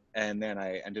 and then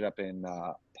I ended up in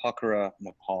Pokhara,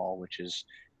 Nepal, which is,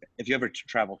 if you ever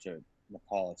travel to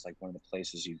Nepal, it's like one of the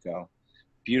places you go.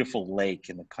 Beautiful lake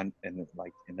in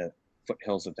the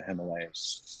foothills of the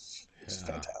Himalayas. It's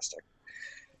Yeah. fantastic.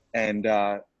 And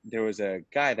there was a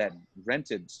guy that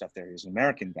rented stuff there. He was an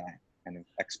American guy, kind of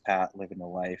expat, living the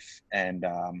life. And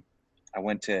I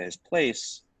went to his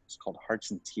place. It's called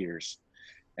Hearts and Tears,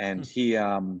 and he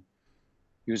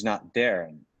was not there.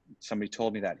 And somebody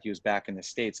told me that he was back in the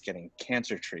States getting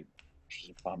cancer treatment, which is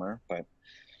a bummer. But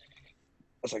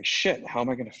I was like, shit, how am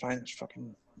I going to find this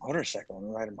fucking motorcycle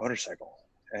and ride a motorcycle?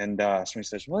 And somebody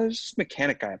says, well, there's this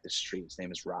mechanic guy up the street. His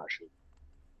name is Raju.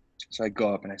 So I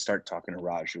go up and I start talking to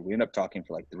Raju. We end up talking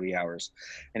for like 3 hours.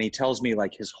 And he tells me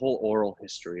like his whole oral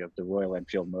history of the Royal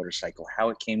Enfield motorcycle, how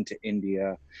it came to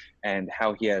India, and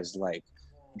how he has like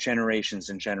generations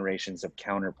and generations of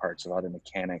counterparts of other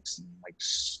mechanics and like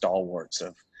stalwarts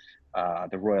of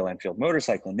the Royal Enfield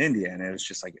motorcycle in India. And it was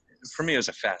just like, for me, it was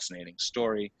a fascinating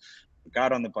story.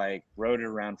 Got on the bike, rode it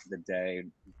around for the day,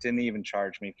 didn't even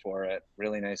charge me for it.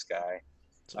 Really nice guy.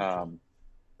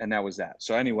 And that was that.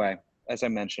 So anyway, as I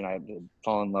mentioned, I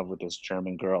fall in love with this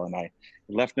German girl, and I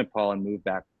left Nepal and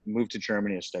moved to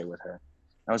Germany to stay with her.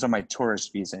 I was on my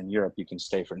tourist visa. In Europe, you can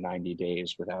stay for 90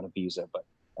 days without a visa, but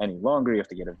any longer, you have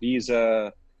to get a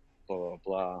visa, blah, blah,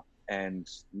 blah. And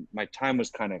my time was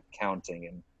kind of counting,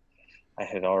 and I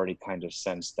had already kind of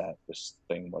sensed that this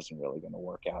thing wasn't really going to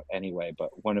work out anyway. But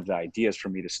one of the ideas for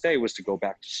me to stay was to go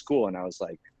back to school. And I was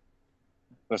like,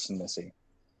 listen, Missy,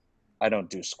 I don't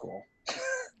do school.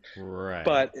 Right.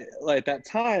 But like at that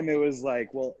time, it was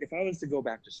like, well, if I was to go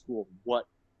back to school, what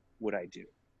would I do?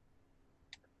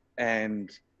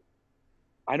 And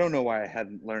I don't know why I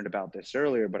hadn't learned about this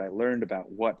earlier, but I learned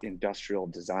about what industrial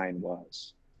design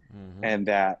was, and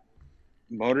that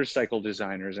motorcycle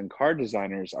designers and car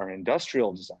designers are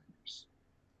industrial designers,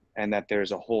 and that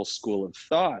there's a whole school of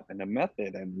thought and a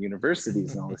method and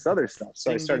universities and all this other stuff.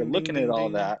 So I started looking at all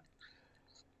that,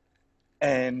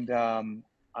 and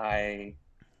I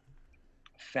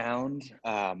found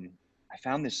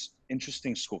this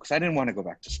interesting school, because I didn't want to go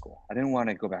back to school. I didn't want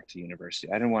to go back to university.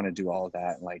 I didn't want to do all of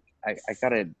that. Like I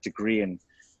got a degree in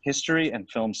history and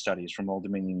film studies from Old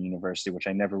Dominion University, which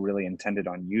I never really intended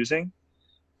on using.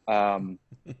 At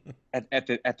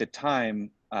the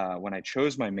time, when I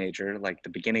chose my major, like the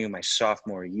beginning of my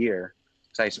sophomore year,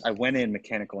 because I went in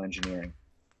mechanical engineering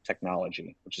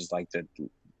technology, which is like the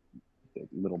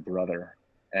little brother,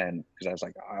 and because I was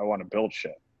like, I want to build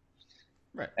shit.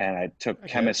 Right. And I took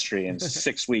chemistry, and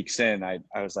 6 weeks in, I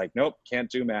was like, nope, can't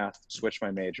do math, switch my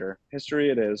major. History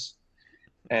it is.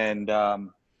 And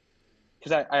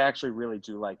because I actually really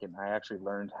do like it. And I actually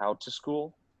learned how to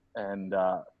school. And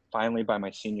finally, by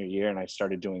my senior year, and I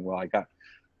started doing well, I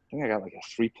think I got like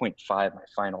a 3.5 my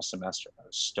final semester. I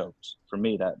was stoked. For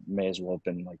me, that may as well have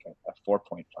been like a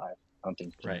 4.5. I don't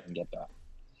think you can get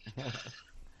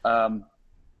that.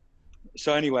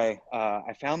 So anyway,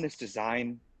 I found this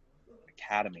design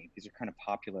academy. These are kind of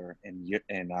popular in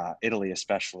Italy,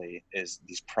 especially, is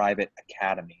these private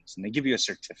academies, and they give you a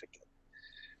certificate.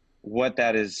 What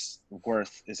that is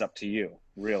worth is up to you,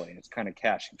 really. It's kind of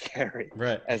cash and carry,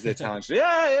 right? As the Italians say,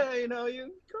 yeah, you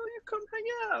come hang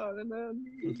out, and then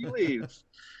you leave.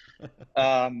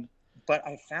 But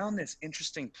I found this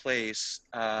interesting place,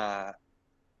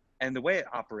 and the way it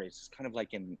operates is kind of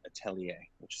like an atelier,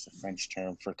 which is a French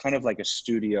term for kind of like a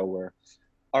studio where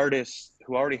artists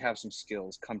who already have some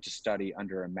skills come to study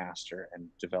under a master and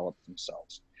develop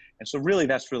themselves. And so really,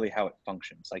 that's really how it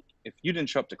functions. Like if you didn't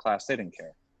show up to class, they didn't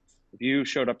care. If you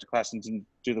showed up to class and didn't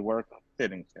do the work, they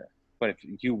didn't care. But if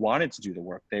you wanted to do the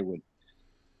work, they would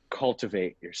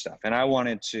cultivate your stuff. And I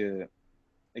wanted to,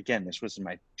 again, this was in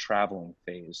my traveling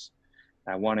phase.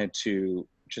 I wanted to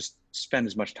just spend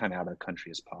as much time out of the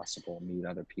country as possible, meet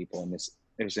other people. And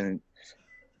there's an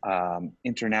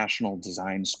international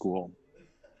design school,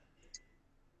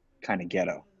 kind of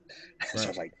ghetto. Right. So I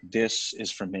was like, this is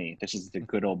for me. This is the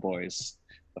good old boys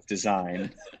of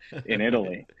design in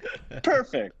Italy.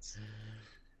 Perfect.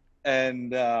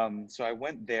 And so I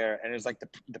went there, and it was like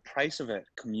the price of a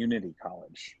community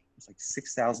college. It's like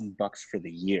 $6,000 for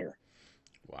the year.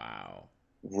 Wow.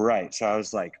 Right. So I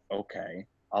was like, okay,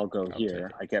 I'll go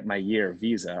here. I get my year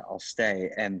visa. I'll stay.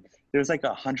 And there was like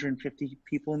 150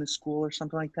 people in the school or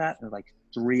something like that. There were like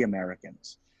 3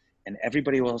 Americans. And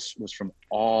everybody else was from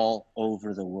all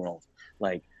over the world,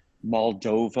 like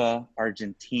Moldova,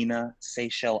 Argentina,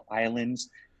 Seychelles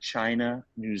Islands, China,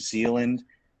 New Zealand,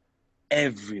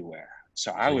 everywhere.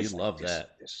 So I was like,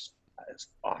 this is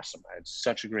awesome. I had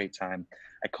such a great time.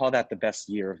 I call that the best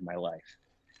year of my life.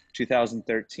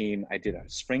 2013, I did a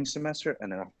spring semester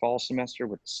and then a fall semester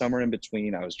with summer in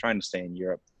between. I was trying to stay in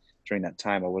Europe during that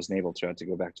time. I wasn't able to. I had to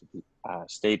go back to the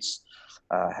States.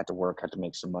 Had to work, had to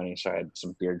make some money. So I had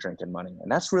some beer drinking money. And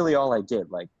that's really all I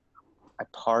did. Like I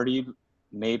partied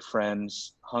made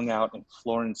friends, hung out in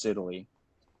Florence, Italy,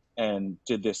 and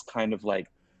did this kind of like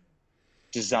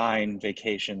design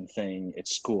vacation thing at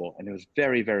school. And it was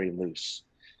very, very loose.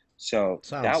 So that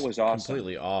Sounds was awesome.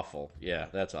 completely awful. Yeah,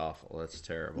 that's awful. That's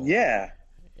terrible. Yeah.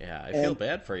 Yeah, I feel And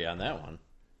bad for you on that one.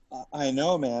 I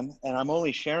know, man. And I'm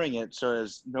only sharing it so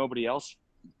as nobody else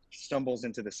stumbles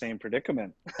into the same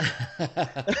predicament,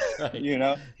 That's right. you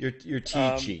know? You're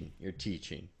Um, teaching. You're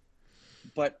teaching.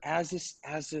 but as this,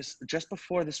 just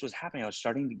before this was happening, I was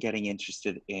starting to getting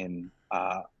interested in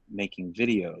making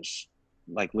videos,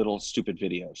 like little stupid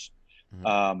videos. Hmm.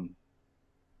 Um,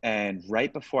 and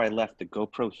right before I left, the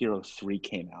GoPro Hero 3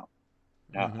 came out.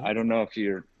 Now, Hmm. I don't know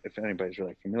if anybody's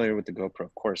really familiar with the GoPro.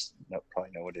 Of course, you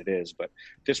probably know what it is, but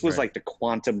this was Right. like the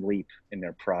quantum leap in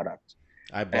their product.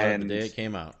 I bought it the And day it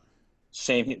came out.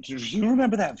 same, do you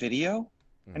remember that video?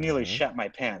 I nearly Hmm. shat my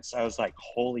pants. I was like,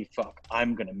 holy fuck,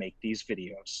 I'm gonna make these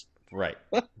videos. Right.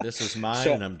 This is mine,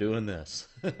 So, and I'm doing this.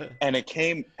 and it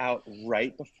came out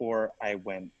right before I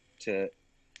went to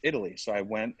Italy. So I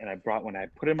went and I brought one. I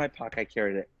put it in my pocket. I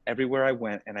carried it everywhere I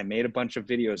went, and I made a bunch of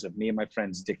videos of me and my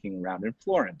friends dicking around in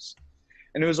Florence.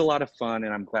 And it was a lot of fun,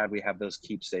 and I'm glad we have those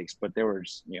keepsakes. But there were,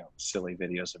 silly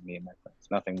videos of me and my friends.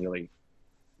 Nothing really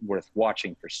worth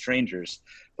watching for strangers.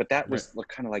 But that Right. was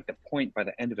kind of like the point. By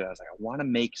the end of it, I was like, I want to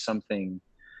make something.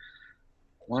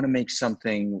 I want to make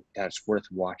something that's worth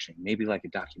watching. Maybe like a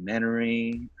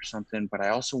documentary or something. But I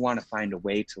also want to find a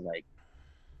way to like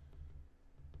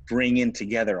bring in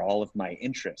together all of my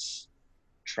interests: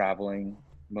 traveling,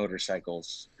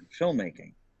 motorcycles, and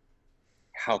filmmaking.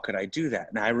 How could I do that?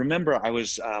 And I remember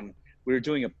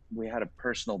we had a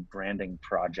personal branding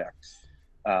project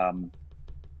um,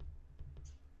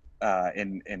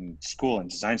 in school, in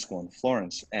design school in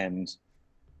Florence, and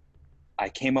I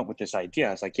came up with this idea.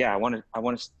 I was like, yeah, I want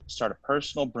to start a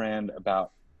personal brand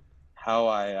about how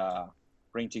I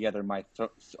bring together my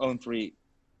own three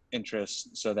interests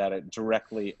so that it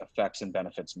directly affects and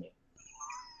benefits me.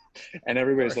 And Of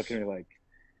everybody's looking course.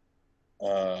 at me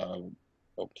like,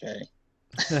 uh, okay.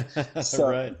 So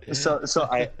Right. so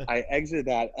I exited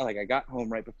that. Like, I got home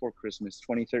right before Christmas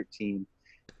 2013,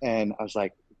 and I was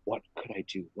like, what could I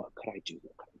do? What could I do?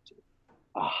 What could I do?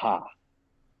 Aha.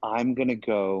 I'm gonna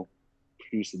go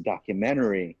produce a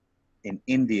documentary in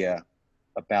India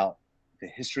about the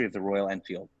history of the Royal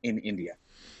Enfield in India.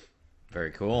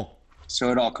 Very cool. So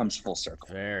it all comes full circle.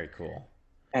 Very cool.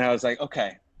 And I was like,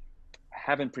 okay, I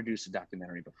haven't produced a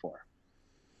documentary before.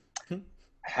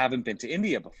 I haven't been to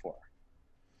India before.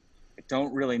 I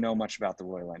don't really know much about the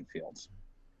Royal Enfield.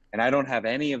 And I don't have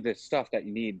any of this stuff that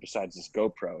you need besides this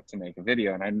GoPro to make a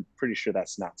video. And I'm pretty sure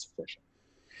that's not sufficient.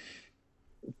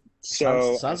 Sounds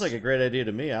So sounds like a great idea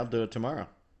to me. I'll do it tomorrow.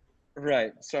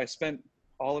 right. So I spent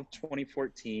all of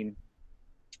 2014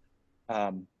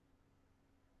 um,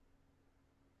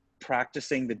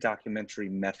 practicing the documentary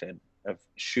method of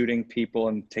shooting people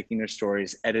and taking their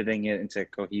stories, editing it into a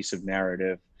cohesive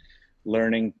narrative,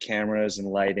 learning cameras and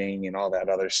lighting and all that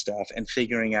other stuff, and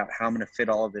figuring out how I'm going to fit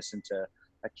all of this into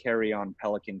a carry-on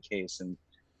Pelican case and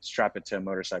strap it to a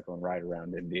motorcycle and ride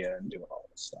around India and doing all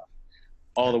this stuff.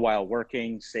 All Right. the while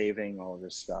working, saving, all of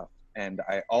this stuff. And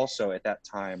I also, at that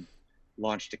time,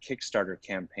 launched a Kickstarter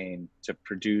campaign to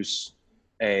produce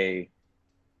a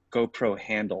GoPro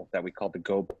handle that we called the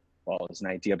Go Ball. It was an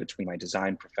idea between my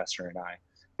design professor and I.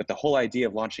 But the whole idea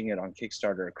of launching it on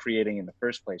Kickstarter, or creating in the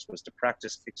first place, was to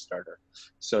practice Kickstarter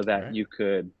so that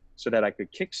Right. I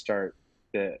could kickstart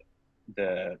the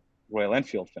Royal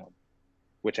Enfield film,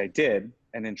 which I did.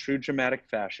 And in true dramatic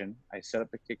fashion, I set up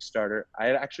the Kickstarter. I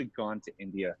had actually gone to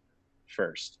India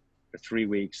first for 3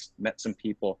 weeks, met some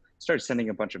people, started sending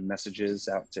a bunch of messages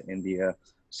out to India.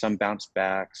 Some bounced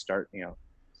back,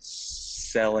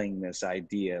 selling this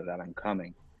idea that I'm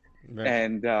coming. Right.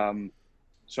 And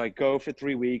so I go for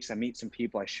 3 weeks, I meet some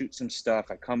people, I shoot some stuff,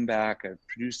 I come back, I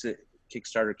produce a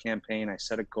Kickstarter campaign, I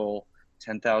set a goal,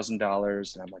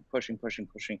 $10,000, and I'm like pushing,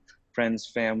 friends,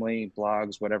 family,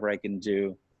 blogs, whatever I can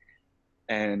do.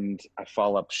 And I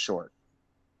fall up short.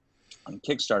 On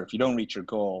Kickstarter, if you don't reach your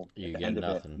goal at You the get end of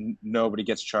it, nothing. nobody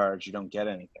gets charged, you don't get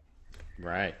anything.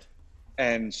 Right.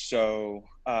 And so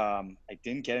I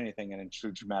didn't get anything. And in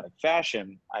true dramatic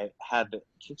fashion, I had the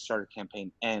Kickstarter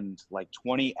campaign end like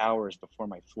 20 hours before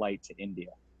my flight to India.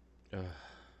 Ugh.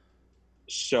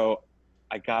 So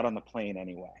I got on the plane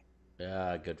anyway.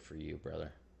 Yeah, good for you,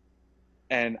 brother.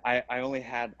 And I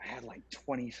had like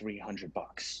 2,300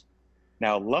 bucks.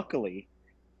 Now, luckily,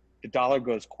 the dollar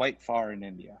goes quite far in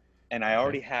India. And I Okay.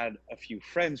 already had a few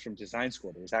friends from design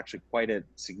school. There was actually quite a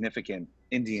significant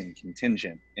Indian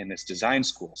contingent in this design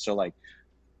school. So like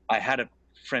I had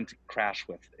frantic crash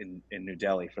with in New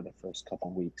Delhi for the first couple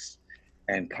of weeks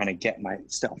and kind of get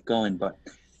myself going.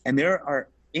 And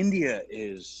India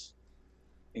is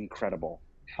incredible.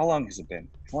 How long has it been?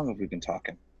 How long have we been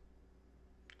talking?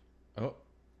 Oh,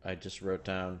 I just wrote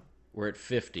down we're at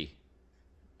 50.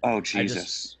 Oh, I just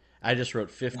Jesus. I just wrote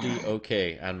 50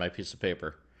 okay on my piece of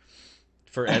paper.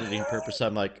 For editing purpose,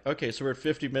 I'm like, okay, so we're at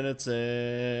 50 minutes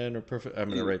and we're perfect. I'm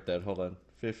gonna write that. Hold on.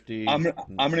 50. I'm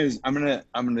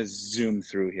gonna zoom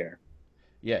through here.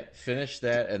 Yeah, finish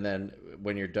that, and then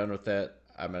when you're done with that,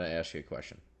 I'm gonna ask you a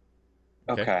question.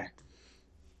 Okay? Okay.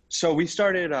 So we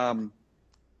started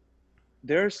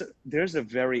there's a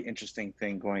very interesting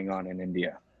thing going on in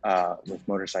India with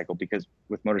motorcycles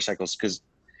because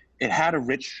it had a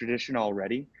rich tradition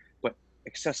already, but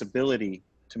accessibility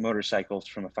to motorcycles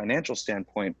from a financial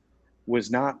standpoint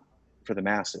was not for the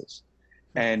masses.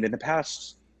 And in the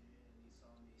past,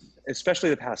 especially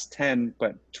the past 10,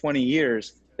 but 20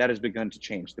 years, that has begun to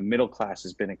change. The middle class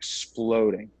has been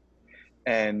exploding.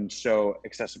 And so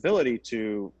accessibility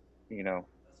to, you know,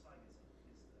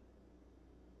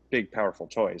 big, powerful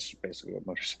toys, basically what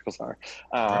motorcycles are,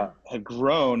 Right. had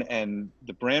grown and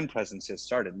the brand presence has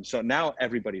started. And so now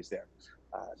everybody's there.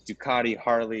 Ducati,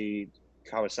 Harley,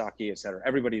 Kawasaki, et cetera.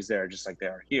 Everybody's there just like they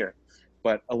are here.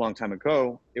 But a long time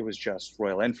ago, it was just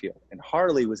Royal Enfield. And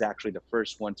Harley was actually the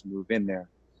first one to move in there.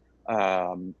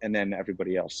 And then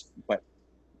everybody else. But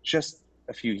just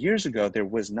a few years ago, there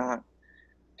was not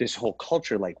this whole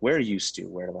culture like we're used to,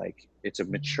 where like it's a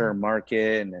mature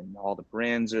market and then all the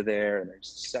brands are there and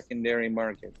there's a secondary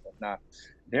market, but not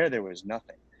there. There was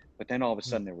nothing. But then all of a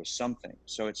sudden there was something.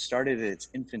 So it started at its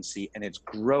infancy and it's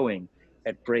growing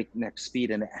at breakneck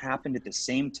speed. And it happened at the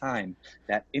same time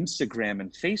that Instagram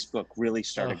and Facebook really Oh,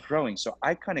 started growing. So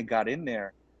I kind of got in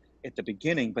there at the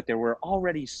beginning, but there were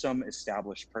already some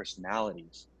established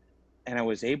personalities. And I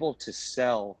was able to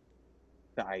sell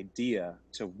the idea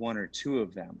to one or two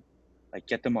of them, like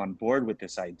get them on board with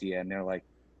this idea. And they're like,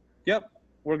 yep,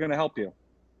 we're going to help you.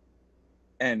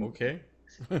 And okay.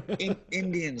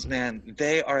 Indians, man,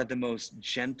 they are the most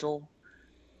gentle,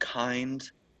 kind,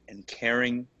 and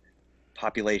caring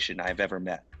population I've ever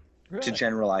met, to Really?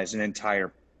 generalize an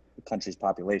entire country's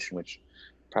population, which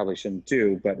probably shouldn't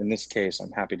do. But in this case,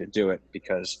 I'm happy to do it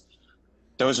because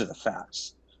those are the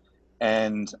facts.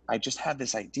 And I just had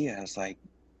this idea. I was like,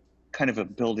 kind of a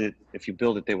build it, if you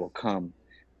build it, they will come.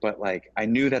 But like, I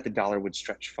knew that the dollar would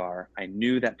stretch far. I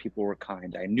knew that people were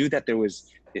kind. I knew that there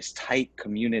was this tight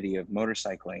community of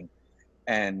motorcycling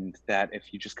and that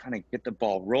if you just kind of get the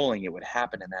ball rolling, it would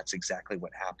happen. And that's exactly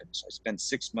what happened. So I spent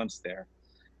 6 months there,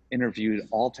 interviewed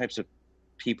all types of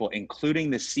people, including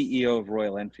the CEO of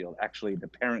Royal Enfield, actually the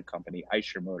parent company,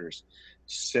 Eicher Motors,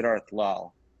 Siddharth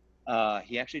Lal.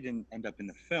 He actually didn't end up in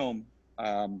the film,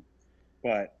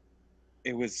 but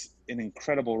it was an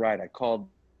incredible ride. I called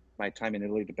my time in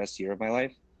Italy the best year of my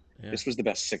life. Yeah. This was the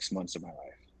best 6 months of my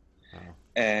life. Wow.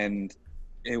 And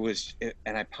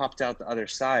and I popped out the other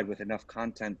side with enough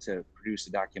content to produce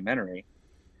a documentary.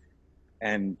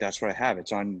 And that's what I have.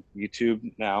 It's on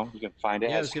YouTube now. You can find it. It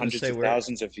Yeah, I has was gonna hundreds say of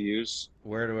thousands of views.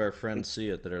 where do our friends see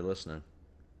it that are listening?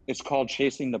 It's called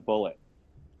Chasing the Bullet.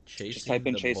 Just type Chasing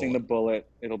in the Chasing the Bullet. Bullet.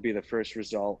 It'll be the first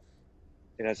result.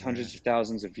 It has All right. hundreds of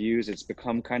thousands of views. It's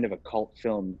become kind of a cult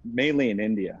film, mainly in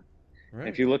India. Right.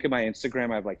 If you look at my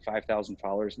Instagram, I have like 5,000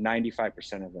 followers.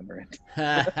 95% of them are in.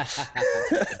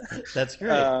 That's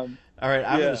great. All right,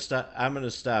 I'm gonna Yeah. stop. I'm gonna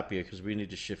stop you because we need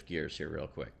to shift gears here real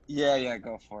quick. Yeah,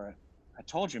 go for it. I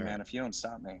told you, All right. man, if you don't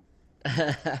stop me.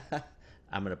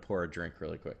 I'm gonna pour a drink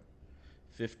really quick.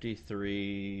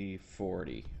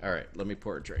 53.40. All right, let me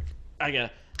pour a drink. I Go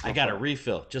got a for it.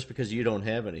 refill just because you don't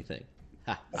have anything.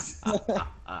 I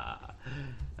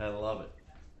love it.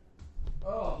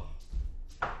 Oh,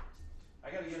 I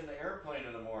gotta get in the airplane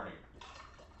in the morning.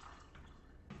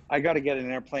 I got to get an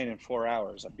airplane in 4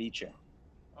 hours. I beat you.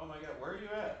 Oh my God, where are you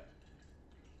at?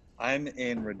 I'm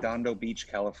in Redondo Beach,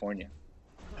 California.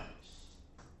 Nice.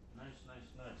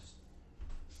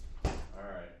 All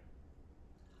right.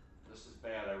 This is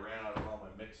bad. I ran out of all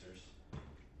my mixers.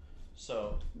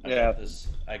 So Yeah.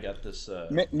 I got this.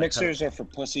 Mixers are for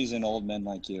pussies and old men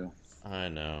like you. I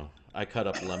know. I cut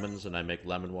up lemons and I make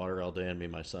lemon water all day, and me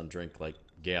and my son drink like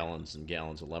gallons and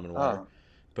gallons of lemon water. Oh,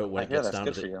 But when I it hear gets that's down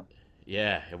to good for you.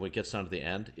 and when it gets down to the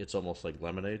end, it's almost like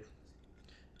lemonade,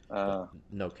 but Uh,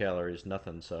 no calories,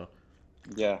 nothing. So,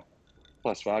 yeah.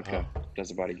 Plus oh, vodka does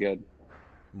the body good.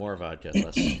 more vodka,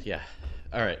 less. Yeah.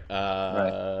 All right.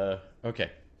 Right.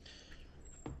 Okay.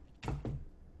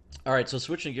 All right. So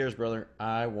switching gears, brother,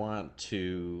 I want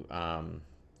to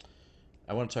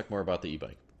talk more about the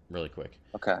e-bike. really quick.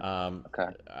 Okay. Um,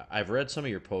 Okay. I've read some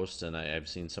of your posts, and I've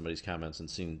seen somebody's comments and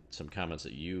seen some comments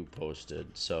that you posted.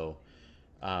 So,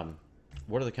 um,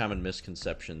 what are the common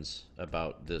misconceptions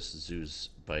about this Zooz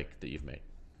bike that you've made?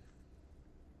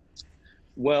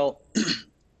 Well,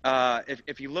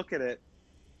 if you look at it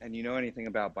and you know anything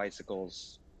about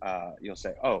bicycles, you'll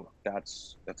say, "Oh,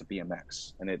 that's a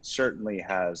BMX," and it certainly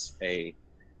has a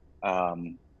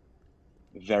um,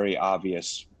 very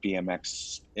obvious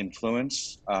BMX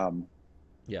influence.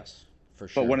 Yes, for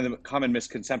But sure. one of the common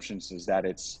misconceptions is that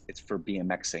it's for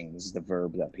BMXing. This is the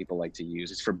verb that people like to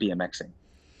use. It's for BMXing.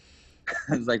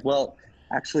 It's like, well,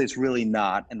 actually, it's really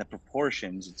not. And the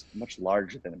proportions, it's much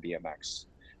larger than a BMX.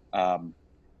 Um,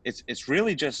 it's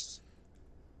really just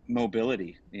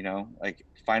mobility, like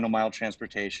final mile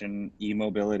transportation,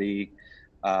 e-mobility.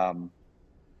 Um,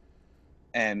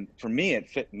 and for me, it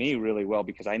fit me really well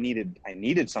because I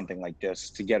needed something like this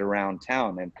to get around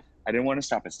town, and I didn't want to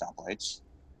stop at stoplights.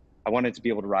 I wanted to be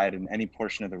able to ride in any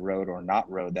portion of the road or not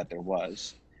road that there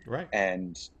was. Right.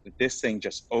 And this thing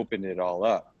just opened it all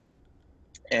up.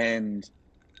 And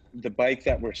the bike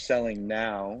that we're selling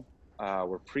now,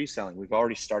 we're pre-selling. We've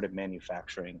already started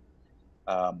manufacturing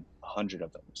 100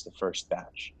 of them. It's the first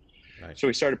batch. So Nice.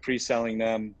 we started pre-selling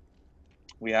them.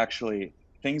 We actually,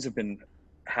 things have been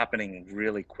happening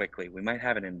really quickly. We might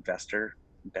have an investor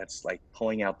that's like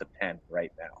pulling out the pen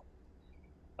right now.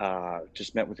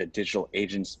 Just met with a digital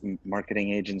agents,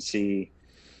 marketing agency.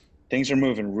 Things are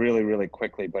moving really, really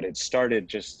quickly, but it started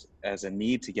just as a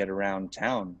need to get around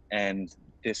town. And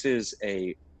this is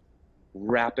a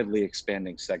rapidly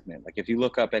expanding segment. Like if you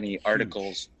look up any Huge.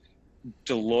 articles,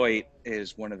 Deloitte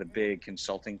is one of the big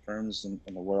consulting firms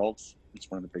in the world. It's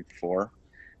one of the big four,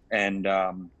 and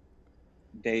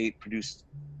they produced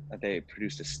they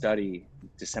produced a study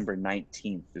December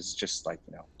 19th. This is just like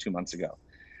 2 months ago.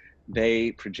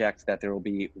 They project that there will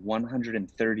be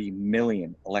 130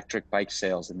 million electric bike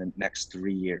sales in the next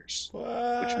 3 years,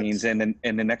 which means What?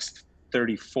 in the next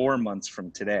 34 months from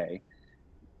today,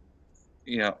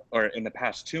 or in the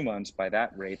past 2 months, by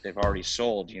that rate, they've already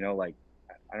sold, like,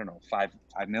 I don't know, 5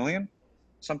 million,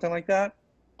 something like that,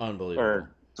 Unbelievable.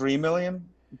 or 3 million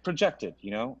projected,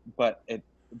 but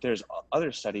there's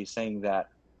other studies saying that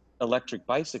electric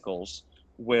bicycles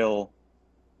will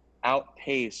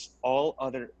outpace all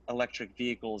other electric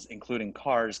vehicles, including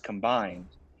cars combined,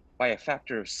 by a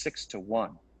factor of 6 to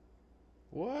 1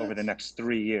 over the What? next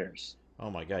 3 years. Oh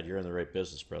my God, you're in the right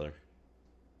business, brother.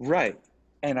 Right.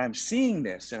 And I'm seeing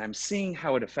this and I'm seeing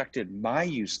how it affected my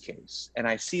use case. And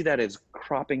I see that it's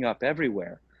cropping up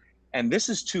everywhere. And this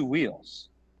is two wheels.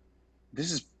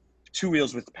 This is two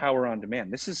wheels with power on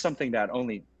demand. This is something that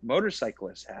only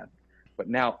motorcyclists had, but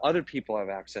now other people have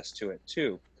access to it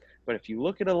too. But if you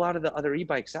look at a lot of the other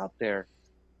e-bikes out there,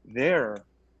 they're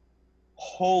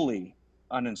wholly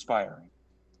uninspiring.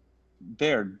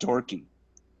 They're dorky.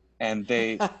 And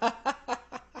they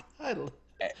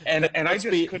and I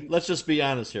just couldn't Let's just be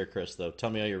honest here, Chris. Though, tell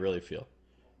me how you really feel.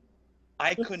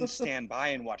 I couldn't stand by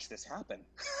and watch this happen.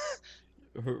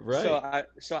 So Right.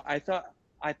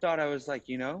 I thought I was like,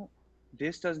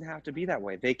 this doesn't have to be that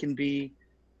way. They can be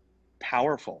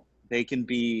powerful. They can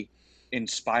be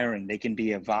inspiring. They can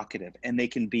be evocative, and they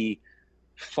can be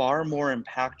far more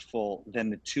impactful than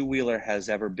the two-wheeler has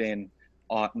ever been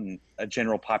on a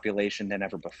general population than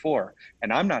ever before.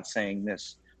 And I'm not saying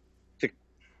this to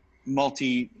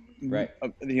multi, Right.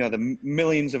 the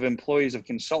millions of employees of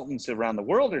consultants around the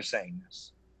world are saying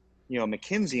this.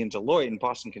 McKinsey and Deloitte and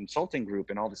Boston Consulting Group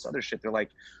and all this other shit. They're like,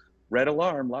 red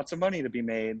alarm, lots of money to be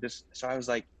made. So I was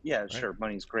like, yeah, Right. sure,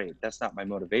 money's great. That's not my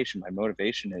motivation. My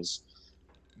motivation is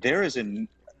there is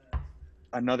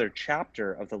another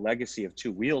chapter of the legacy of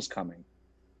two wheels coming.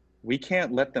 We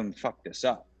can't let them fuck this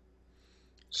up.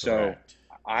 So Correct.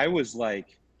 I was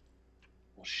like,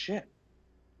 well, shit,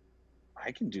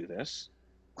 I can do this.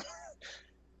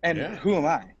 And Yeah. who am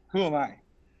I? Who am I? A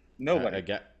Nobody.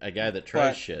 guy, a guy that tries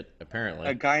But shit, apparently.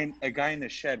 a guy in the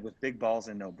shed with big balls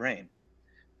and no brain.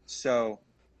 So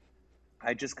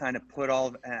I just kind of put all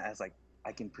of as like,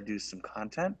 I can produce some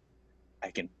content. I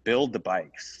can build the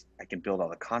bikes. I can build all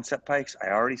the concept bikes. I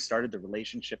already started the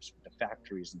relationships with the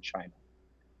factories in China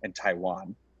and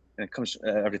Taiwan, and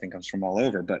everything comes from all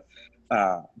over. But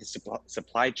the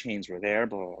supply chains were there,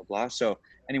 blah blah blah. So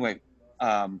anyway,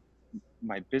 um,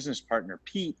 my business partner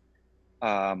Pete,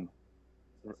 um,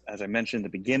 as I mentioned in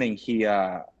the beginning, he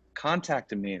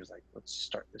contacted me. He was like, let's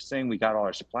start this thing. We got all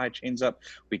our supply chains up.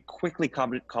 We quickly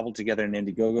cobbled together an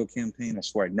Indiegogo campaign. I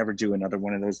swore I'd never do another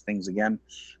one of those things again.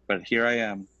 But here I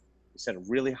am. We set a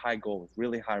really high goal with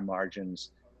really high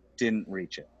margins. Didn't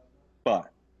reach it. But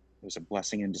it was a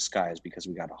blessing in disguise because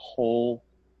we got a whole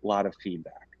a lot of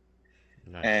feedback.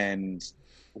 Nice. And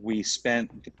we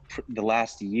spent the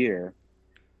last year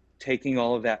taking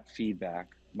all of that feedback.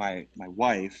 My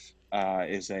wife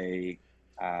is a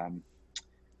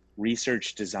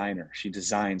research designer. She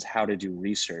designs how to do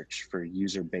research for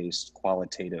user-based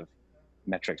qualitative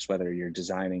metrics, whether you're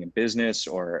designing a business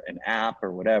or an app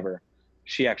or whatever.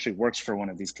 She actually works for one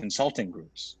of these consulting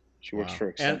groups. She works Wow.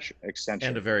 for And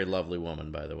Accenture. a very lovely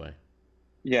woman, by the way.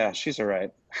 Yeah, she's all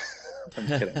right. I'm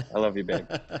kidding. I love you, babe.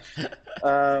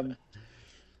 Um,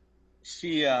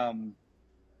 she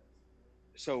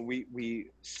so we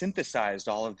synthesized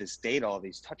all of this data, all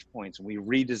these touch points, and we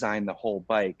redesigned the whole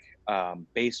bike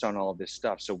based on all of this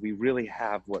stuff. So we really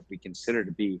have what we consider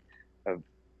to be a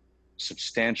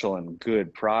substantial and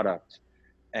good product.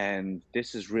 And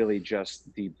this is really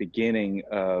just the beginning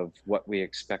of what we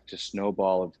expect to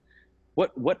snowball of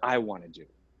what I want to do,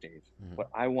 Dave. Mhm. What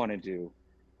I want to do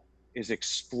is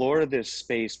explore this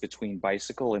space between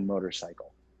bicycle and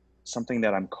motorcycle, something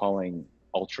that I'm calling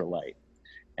ultralight.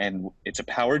 And it's a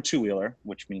powered two-wheeler,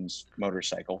 which means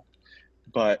motorcycle,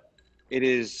 but it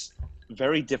is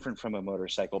very different from a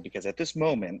motorcycle because at this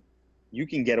moment, you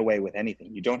can get away with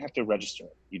anything. You don't have to register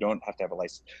it. You don't have to have a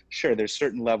license. Sure, there's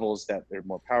certain levels that they're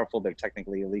more powerful, they're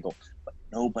technically illegal, but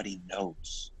nobody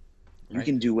knows. You Right.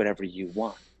 can do whatever you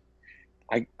want.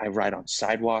 I ride on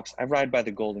sidewalks. I ride by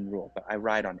the golden rule, but I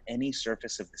ride on any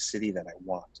surface of the city that I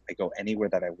want. I go anywhere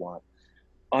that I want,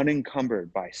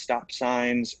 unencumbered by stop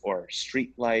signs or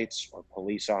street lights or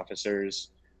police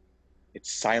officers. It's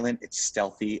silent, it's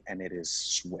stealthy, and it is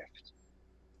swift.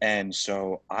 And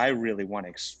so I really want to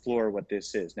explore what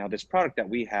this is. Now, this product that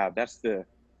we have, that's the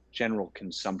general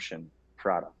consumption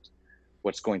product.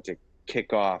 What's going to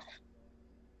kick off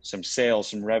some sales,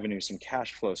 some revenue, some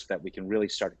cash flow so that we can really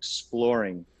start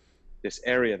exploring this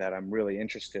area that I'm really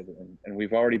interested in. And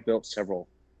we've already built several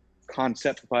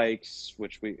concept bikes,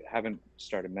 which we haven't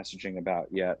started messaging about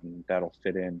yet, and that'll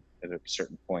fit in at a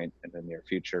certain point in the near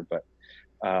future. But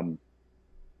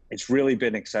it's really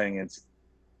been exciting. It's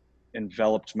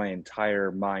enveloped my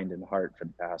entire mind and heart for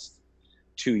the past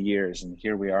 2 years, and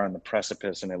here we are on the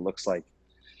precipice, and it looks like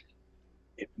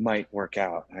it might work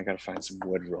out. I got to find some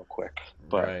wood real quick,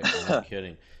 but Right. No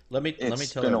kidding. Let me it's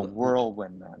tell been our a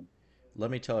whirlwind, man. let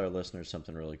me tell our listeners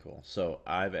something really cool. So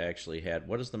I've actually had,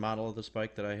 what is the model of this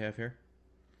bike that I have here?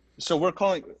 So we're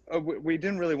calling, we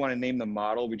didn't really want to name the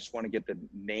model. We just want to get the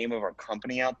name of our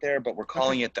company out there, but we're Okay.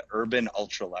 calling it the Urban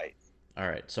Ultralight. All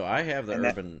right. So I have the And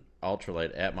that, Urban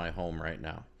Ultralight at my home right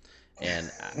now,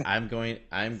 and I'm going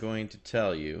to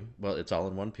tell you. Well, it's all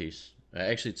in one piece.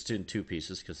 Actually, it's in two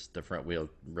pieces because the front wheel,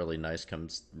 really nice,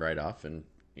 comes right off and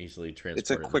easily it's a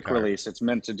transported in the quick car. release. It's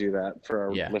meant to do that for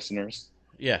our Yeah. listeners.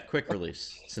 Yeah, quick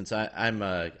release. Since I'm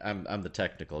the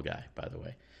technical guy, by the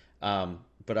way.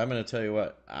 But I'm going to tell you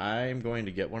what, I'm going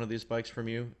to get one of these bikes from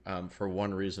you for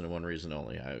one reason and one reason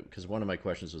only. Because one of my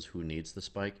questions was who needs this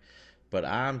bike, but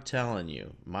I'm telling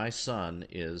you, my son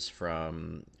is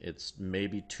from, it's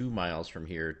maybe 2 miles from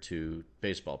here to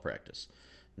baseball practice.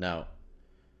 Now,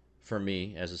 for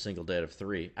me, as a single dad of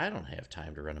three, I don't have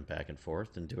time to run him back and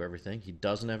forth and do everything. He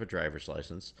doesn't have a driver's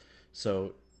license.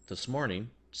 So this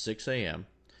morning, 6 a.m.,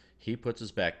 he puts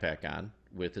his backpack on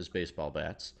with his baseball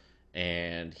bats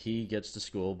and he gets to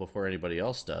school before anybody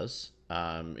else does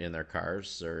in their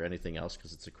cars or anything else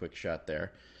because it's a quick shot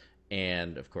there.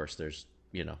 And of course, there's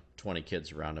 20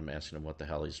 kids around him asking him what the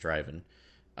hell he's driving.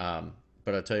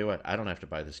 But I'll tell you what, I don't have to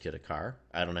buy this kid a car.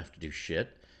 I don't have to do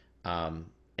shit. Um,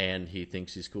 and he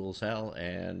thinks he's cool as hell,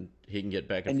 and he can get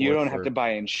back and And you forth don't have to for. buy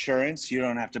insurance. You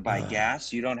don't have to buy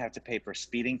gas. You don't have to pay for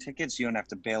speeding tickets. You don't have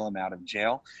to bail them out of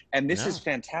jail. And this is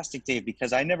No, fantastic, Dave,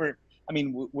 because I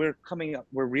mean, we're coming up,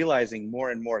 we're realizing more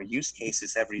and more use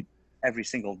cases every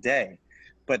single day.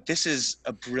 But this is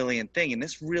a brilliant thing. And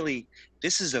this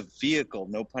is a vehicle,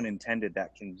 no pun intended,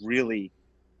 that can really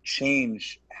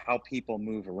change how people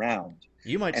move around.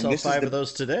 you might And sell this is five of the,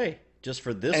 those today just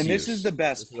for this and this is the use. This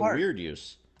best is a part. weird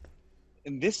use.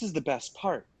 And this is the best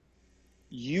part.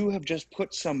 You have just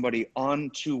put somebody on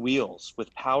two wheels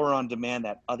with power on demand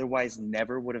that otherwise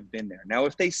never would have been there. Now,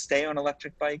 if they stay on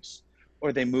electric bikes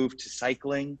or they move to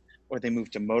cycling or they move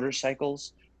to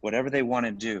motorcycles, whatever they want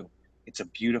to do, it's a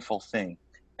beautiful thing.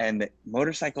 And the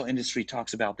motorcycle industry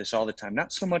talks about this all the time,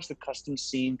 not so much the custom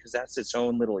scene because that's its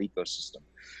own little ecosystem.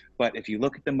 But if you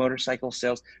look at the motorcycle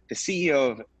sales, the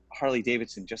CEO of Harley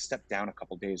Davidson just stepped down a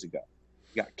couple days ago.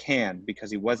 He got canned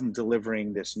because he wasn't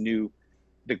delivering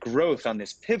the growth on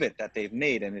this pivot that they've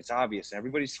made, and it's obvious.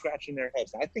 Everybody's scratching their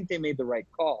heads. I think they made the right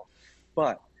call,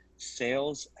 but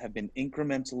sales have been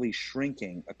incrementally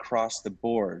shrinking across the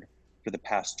board for the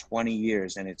past 20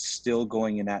 years, and it's still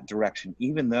going in that direction,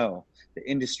 even though the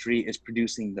industry is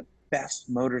producing the best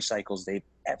motorcycles they've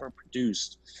ever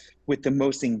produced with the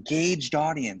most engaged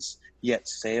audience, yet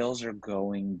sales are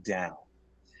going down.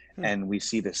 And we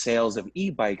see the sales of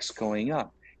e-bikes going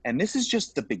up. And this is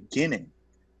just the beginning.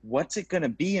 What's it going to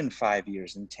be in 5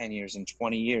 years, in 10 years, in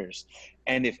 20 years?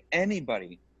 And if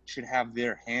anybody should have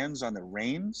their hands on the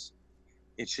reins,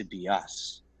 it should be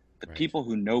us, the people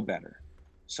who know better.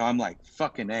 So I'm like,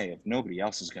 fucking A, if nobody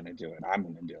else is going to do it, I'm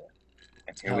going to do it.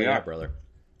 And here we are. Brother.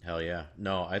 Hell yeah.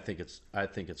 No, I think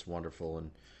it's wonderful.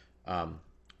 And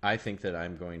I think that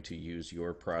I'm going to use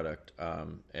your product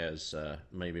as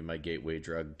maybe my gateway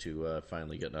drug to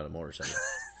finally getting out of motorcycle.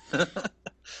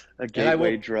 A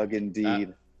gateway drug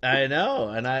indeed. I know,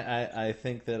 and I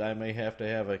think that I may have to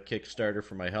have a Kickstarter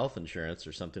for my health insurance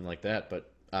or something like that.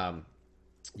 But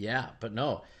yeah, but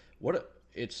no,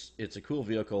 it's a cool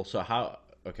vehicle. So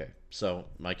so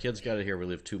my kids got it here. We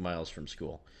live 2 miles from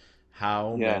school.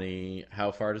 How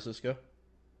far does this go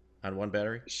on one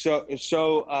battery? So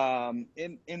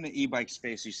in the e-bike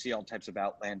space, you see all types of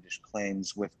outlandish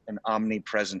claims with an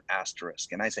omnipresent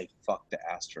asterisk, and I say fuck the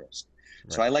asterisk.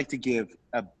 Right. So I like to give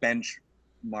a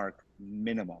benchmark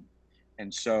minimum,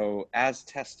 and so as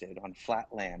tested on flat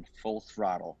land, full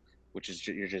throttle, which is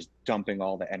you're just dumping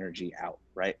all the energy out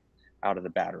of the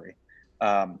battery.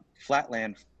 Flat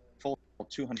land, full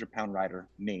 200-pound rider,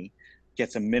 me,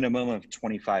 gets a minimum of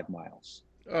 25 miles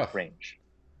range.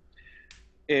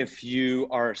 If you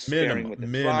are sparing with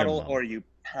the throttle, or you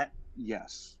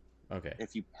okay.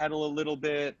 If you pedal a little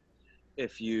bit,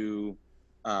 if you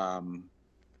are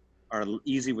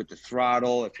easy with the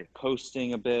throttle, if you're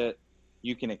coasting a bit,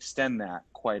 you can extend that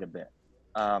quite a bit.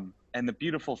 And the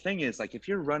beautiful thing is, like, if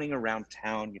you're running around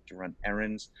town, you have to run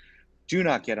errands, do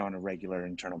not get on a regular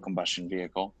internal combustion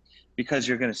vehicle, because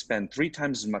you're going to spend 3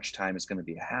 times as much time. It's going to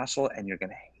be a hassle, and you're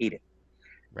going to hate it.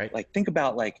 Right. Like, think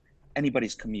about like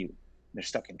anybody's commute. They're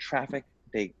stuck in traffic.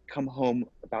 They come home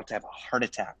about to have a heart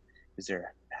attack because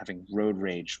they're having road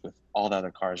rage with all the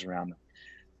other cars around them.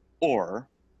 Or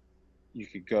you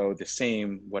could go the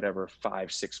same, whatever,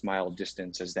 5-6 mile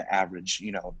distance as the average,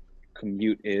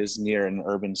 commute is near an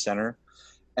urban center,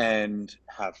 and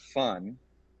have fun,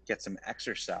 get some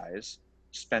exercise,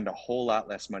 spend a whole lot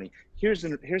less money. Here's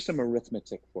some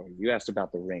arithmetic for you. You asked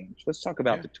about the range. Let's talk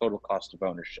about the total cost of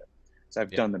ownership. So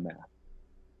I've done the math.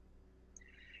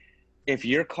 If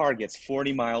your car gets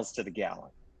 40 miles to the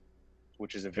gallon,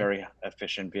 which is a very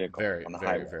efficient vehicle on the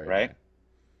highway, right? High.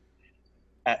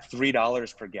 At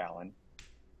 $3 per gallon,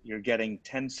 you're getting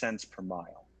 10 cents per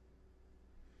mile.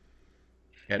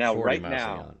 At 40 miles a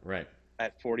gallon. Right.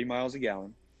 At 40 miles a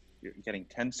gallon, you're getting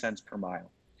 10 cents per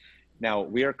mile. Now,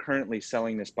 we are currently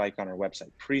selling this bike on our website,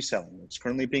 pre-selling. It's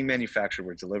currently being manufactured.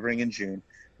 We're delivering in June.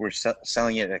 We're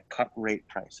selling it at a cut rate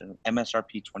price, an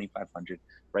MSRP $2,500.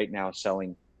 Right now,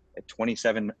 selling at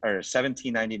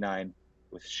 $17.99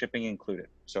 with shipping included.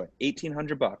 So at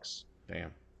 $1,800.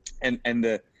 Damn. And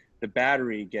the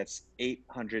battery gets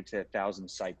 800 to 1,000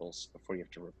 cycles before you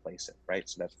have to replace it, right?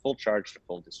 So that's full charge to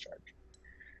full discharge.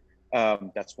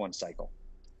 That's one cycle.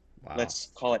 Wow. Let's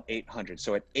call it 800.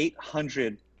 So at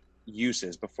 800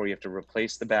 uses before you have to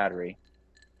replace the battery,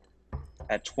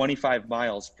 at 25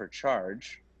 miles per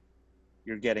charge,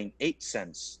 you're getting 8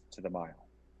 cents to the mile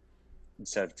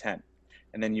instead of 10.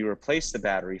 And then you replace the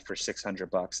battery for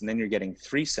 $600, and then you're getting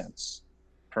 3 cents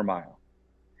per mile.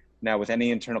 Now, with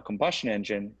any internal combustion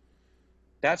engine,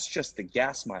 that's just the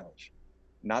gas mileage,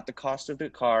 not the cost of the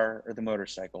car or the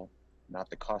motorcycle, not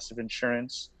the cost of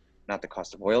insurance, not the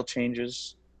cost of oil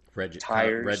changes,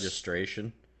 tires,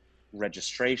 registration,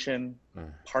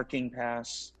 parking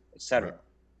pass, etc.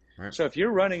 Right. So if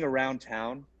you're running around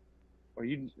town, or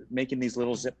you making these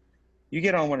little you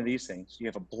get on one of these things, you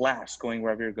have a blast going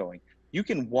wherever you're going. You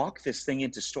can walk this thing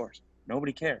into stores.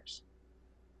 Nobody cares.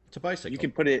 It's a bicycle. You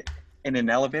can put it in an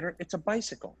elevator. It's a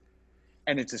bicycle.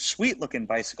 And it's a sweet looking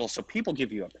bicycle, so people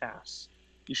give you a pass.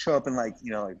 You show up in like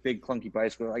big clunky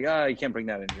bicycle, like, you can't bring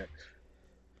that in here.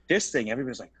 This thing,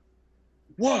 everybody's like,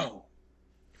 whoa,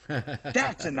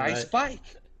 that's a nice bike.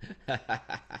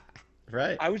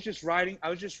 Right. I was just riding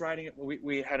it.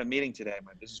 We had a meeting today,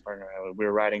 my business partner and I, we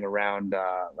were riding around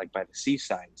like by the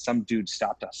seaside. Some dude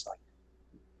stopped us,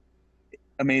 like,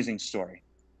 amazing story.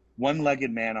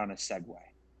 One-legged man on a Segway,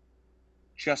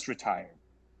 just retired.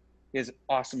 He has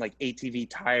awesome like ATV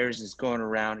tires, is going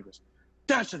around. He goes,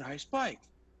 that's a nice bike.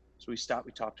 So we stopped,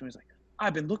 we talked to him. He's like,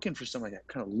 I've been looking for something like that,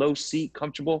 kind of low seat,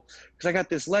 comfortable, because I got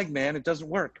this leg, man, it doesn't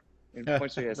work. And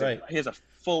he has a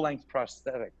full-length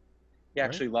prosthetic. He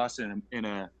actually lost it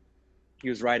he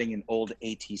was riding an old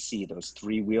ATC, those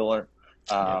 3-wheeler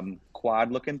Yep.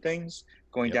 quad looking things,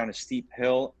 going Yep. down a steep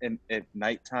hill at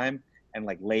nighttime, and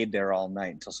like laid there all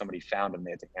night until somebody found him.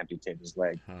 They had to amputate his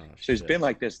leg. Oh So he's been shit.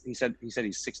 like this. He said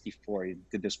he's 64. He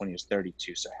did this when he was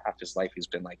 32. So half his life he's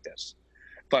been like this.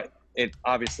 But it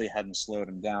obviously hadn't slowed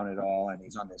him down at all, and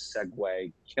he's on this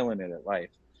Segway, killing it at life.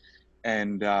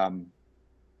 And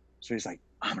so he's like,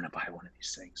 I'm gonna buy one of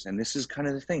these things. And this is kind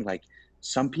of the thing. Like,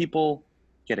 some people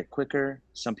get it quicker,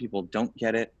 some people don't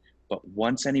get it. But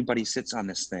once anybody sits on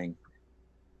this thing,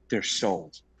 they're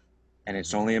sold. And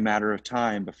it's only a matter of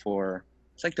time before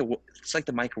it's like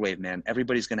the microwave, man.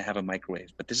 Everybody's gonna have a microwave,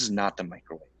 but this is not the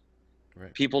microwave.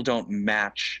 Right. People don't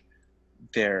match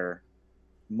their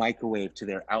microwave to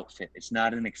their outfit. It's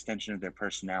not an extension of their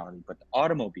personality. But the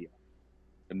automobile,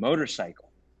 the motorcycle,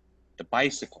 the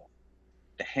bicycle,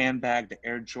 the handbag, the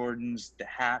Air Jordans, the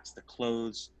hats, the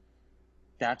clothes,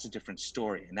 that's a different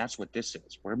story. And that's what this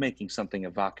is. We're making something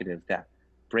evocative that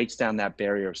breaks down that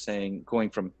barrier of saying,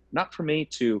 going from not for me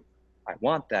to I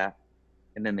want that,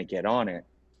 and then they get on it,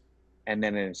 and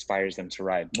then it inspires them to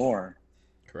ride more.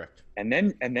 Correct. And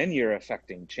then you're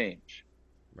affecting change.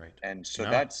 Right. And so No.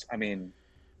 that's, I mean,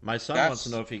 My son wants to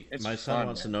know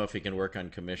if he can work on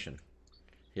commission.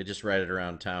 He'll just ride it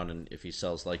around town, and if he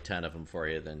sells like 10 of them for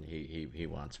you, then he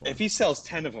wants one. If he sells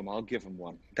 10 of them, I'll give him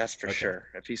one. That's for sure.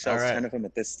 If he sells 10 of them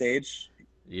at this stage.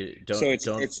 You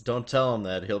don't tell him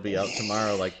that. He'll be out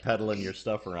tomorrow like peddling your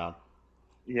stuff around.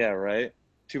 Yeah, right.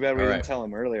 Too bad we didn't tell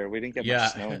him earlier. We didn't get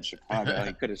much snow in Chicago.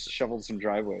 He could have shoveled some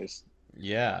driveways.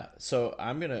 Yeah. So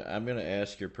I'm gonna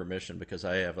ask your permission because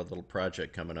I have a little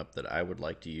project coming up that I would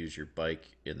like to use your bike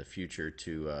in the future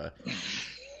to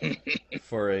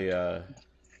for a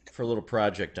little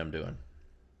project I'm doing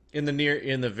in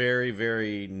the very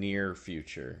very near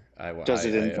future. Does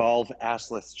it involve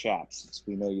assless chaps?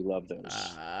 We know you love those.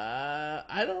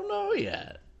 I don't know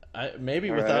yet.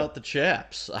 Maybe without the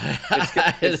chaps.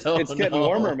 It's getting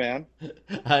warmer, man.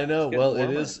 I know. Well,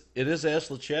 warmer. It is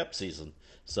assless chap season.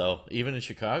 So even in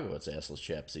Chicago, it's assless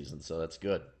chap season. So that's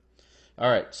good. All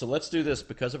right, so let's do this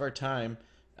because of our time.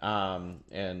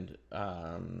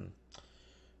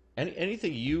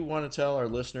 Anything you want to tell our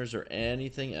listeners, or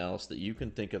anything else that you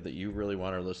can think of that you really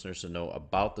want our listeners to know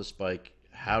about this bike,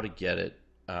 how to get it.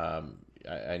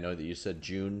 I know that you said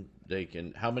June. They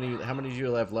can. How many do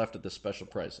you have left at this special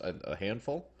price? A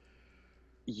handful?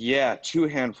 Yeah, 2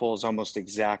 handfuls almost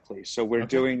exactly. So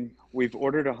we've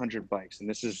ordered 100 bikes, and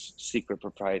this is secret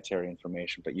proprietary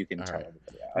information, but you can tell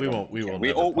everybody.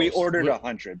 We ordered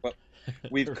 100, but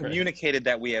we've communicated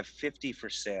that we have 50 for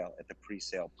sale at the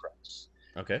pre-sale price.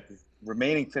 Okay.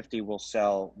 Remaining 50 will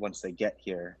sell once they get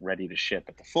here, ready to ship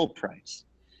at the full price.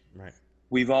 Right.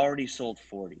 We've already sold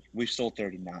 40. We've sold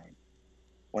 39.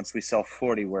 Once we sell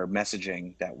 40, we're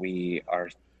messaging that we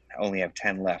only have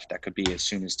 10 left. That could be as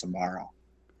soon as tomorrow.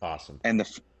 Awesome.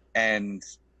 And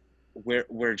we're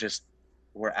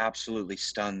absolutely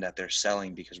stunned that they're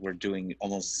selling, because we're doing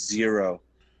almost zero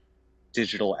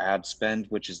digital ad spend,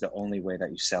 which is the only way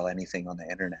that you sell anything on the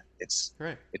internet. It's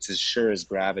as sure as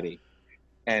gravity,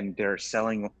 and they're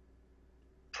selling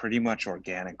pretty much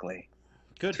organically.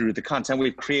 Good. Through the content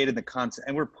we've created, the content,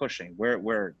 and we're pushing.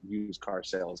 We're used car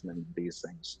salesmen, these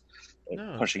things,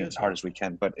 pushing as hard as we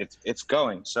can, but it's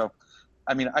going. So,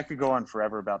 I mean, I could go on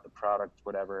forever about the product,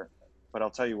 whatever, but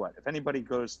I'll tell you what, if anybody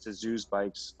goes to Zooz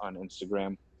Bikes on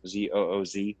Instagram,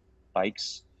 Zooz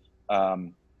Bikes,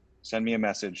 send me a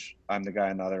message. I'm the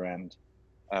guy on the other end.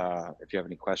 If you have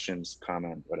any questions,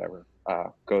 comment, whatever,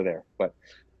 go there. But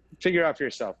figure out for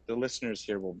yourself. The listeners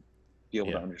here will be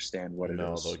able to understand what it is.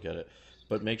 No, they'll get it.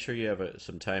 But make sure you have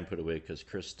some time put away, because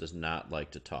Chris does not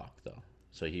like to talk, though.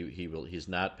 So he's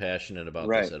not passionate about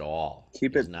this at all.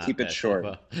 Keep it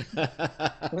short.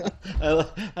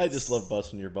 I just love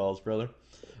busting your balls, brother.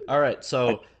 All right,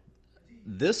 so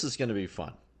this is going to be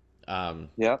fun.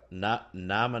 Not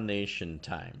nomination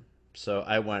time. So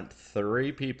I want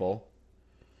 3 people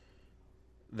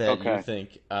that you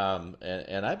think,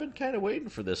 and I've been kind of waiting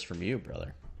for this from you,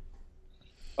 brother.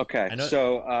 Okay,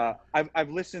 so I've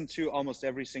listened to almost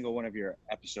every single one of your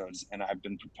episodes, and I've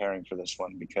been preparing for this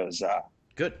one because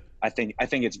good. I think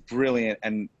it's brilliant,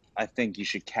 and I think you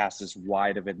should cast as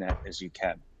wide of a net as you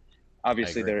can.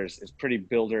 Obviously, it's pretty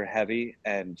builder heavy,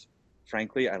 and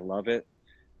frankly, I love it.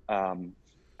 I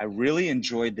really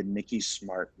enjoyed the Nicky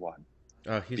Smart one.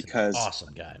 Oh, he's an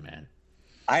awesome guy, man.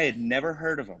 I had never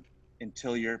heard of him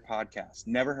until your podcast.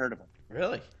 Never heard of him.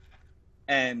 Really?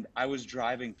 And I was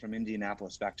driving from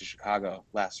Indianapolis back to Chicago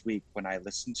last week when I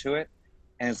listened to it.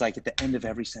 And it's like at the end of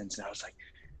every sentence, I was like,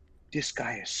 this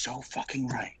guy is so fucking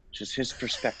right. Just his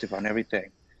perspective on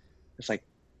everything. It's like,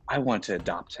 I want to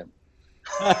adopt him.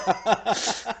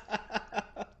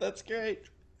 That's great.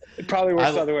 It probably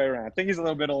works the I other way around. I think he's a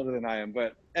little bit older than I am,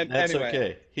 but and That's anyway,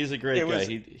 okay. He's a it great guy. was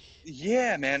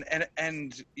yeah, man.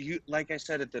 And you, like I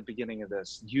said at the beginning of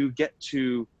this, you get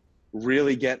to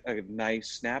really get a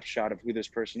nice snapshot of who this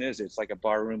person is. It's like a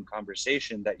barroom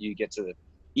conversation that you get to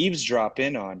eavesdrop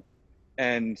in on.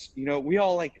 And you know, we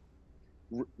all like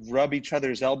rub each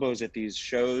other's elbows at these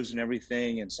shows and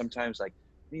everything, and sometimes like,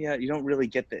 yeah, you don't really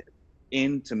get the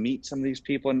in to meet some of these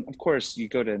people, and of course you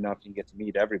go to enough you get to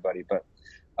meet everybody, but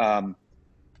um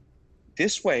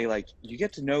this way, like, you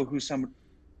get to know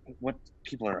what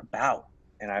people are about,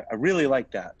 and I really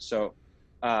like that. So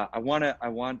I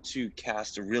want to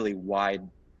cast a really wide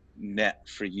net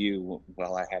for you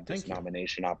while I have this Thank you.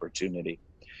 nomination opportunity.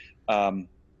 um And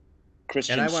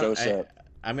Christian Sosa.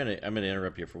 I'm gonna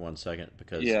interrupt you for 1 second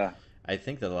because Yeah, I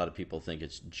think that a lot of people think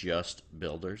it's just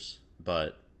builders,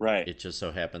 but right. it just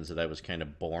so happens that I was kind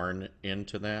of born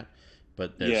into that.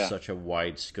 But there's Yeah. such a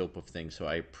wide scope of things, so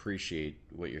I appreciate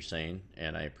what you're saying,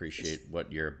 and I appreciate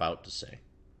what you're about to say.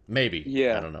 Maybe I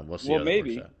Yeah. don't know. We'll see Well, how that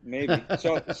works maybe.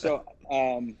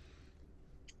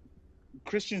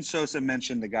 Christian Sosa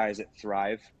mentioned the guys at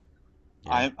Thrive.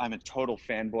 Yeah. I'm a total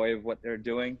fanboy of what they're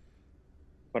doing,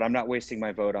 but I'm not wasting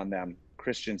my vote on them.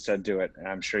 Christian said do it, and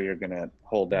I'm sure you're going to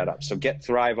hold that up. So get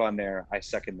Thrive on there. I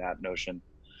second that notion.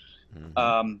 Mm-hmm.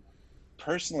 Um,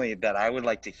 Personally, that I would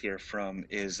like to hear from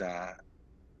is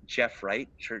Jeff Wright,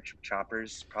 Church of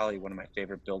Choppers, probably one of my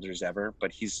favorite builders ever.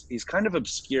 But he's kind of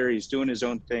obscure. He's doing his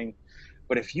own thing.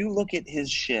 But if you look at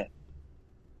his shit,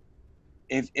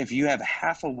 if you have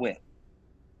half a wit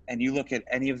and you look at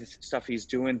any of the stuff he's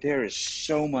doing, there is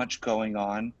so much going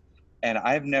on, and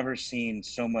I've never seen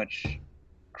so much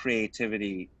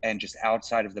creativity and just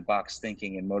outside of the box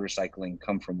thinking in motorcycling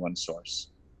come from one source,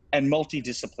 and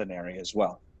multidisciplinary as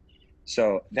well.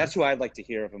 So that's who I'd like to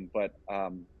hear of him. But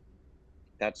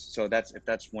that's if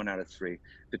that's 1 out of 3.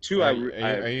 The two Are you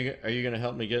going to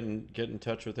help me get in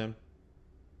touch with him?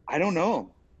 I don't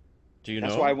know. Do you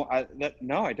That's know why him?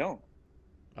 no, I don't.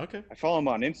 Okay. I follow him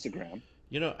on Instagram,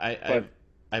 You know, but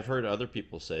I've heard other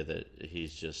people say that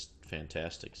he's just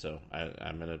fantastic. So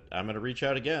I'm gonna reach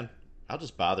out again. I'll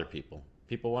just bother people.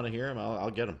 People want to hear him.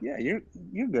 I'll get him. yeah,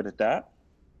 you're good at that.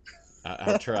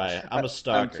 I'll try. I'm a I'm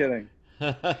stalker. kidding.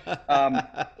 Um,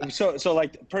 so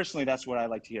like personally, that's what I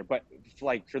like to hear. But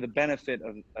like for the benefit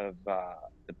of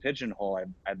the pigeonhole,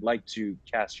 I'd like to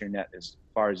cast your net as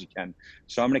far as you can.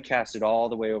 So I'm going to cast it all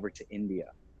the way over to India.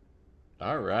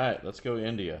 All right, let's go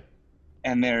India.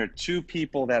 And there are two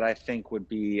people that I think would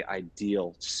be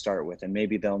ideal to start with, and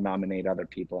maybe they'll nominate other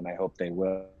people, and I hope they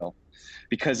will,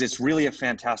 because it's really a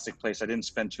fantastic place. I didn't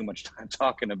spend too much time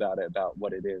talking about it, about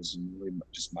what it is, and really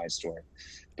just my story.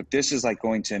 But this is like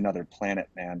going to another planet,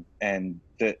 man. And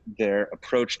their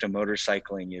approach to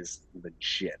motorcycling is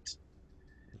legit.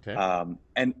 Okay.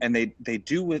 And they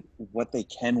do with what they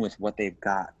can with what they've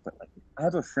got. But like, I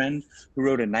have a friend who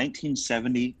rode a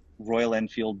 1970 Royal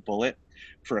Enfield Bullet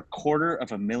for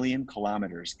 250,000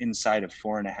 kilometers inside of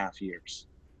 4.5 years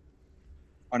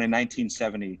on a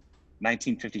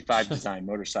 1955 design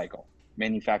motorcycle,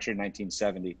 manufactured in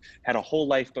 1970. Had a whole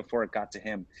life before it got to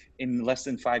him. In less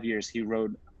than 5 years, he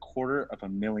rode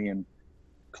 250,000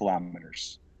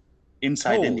 kilometers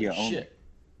inside Holy India shit! only.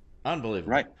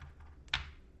 Unbelievable. Right.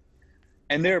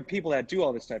 And there are people that do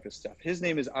all this type of stuff. His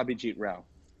name is Abhijit Rao.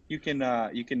 You can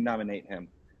nominate him.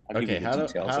 I'll give you the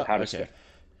details of how to okay. start.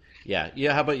 Yeah.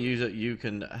 How about you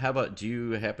can? How about do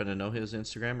you happen to know his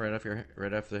Instagram right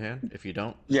off the hand? If you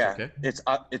don't, Yeah, okay. it's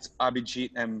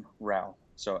Abhijit M Rao.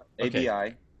 So Okay.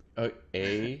 ABI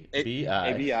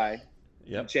ABI.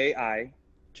 Yep.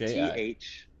 JITH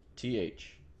JITH.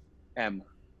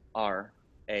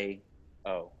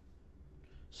 MRAO.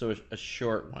 So a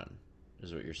short one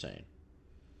is what you're saying.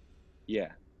 Yeah.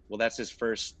 Well, that's his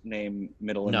first name,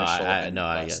 middle No, initial, I and no,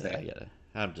 I last get it. I name. get it.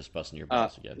 I'm just busting your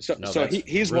balls again. So No, so that's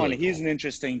he's really one. He's cool. an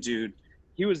interesting dude.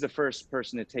 He was the first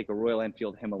person to take a Royal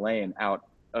Enfield Himalayan out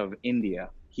of India.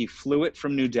 He flew it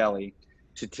from New Delhi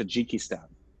to Tajikistan,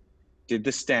 did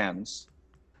the stands,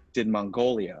 did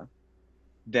Mongolia,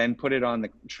 then put it on the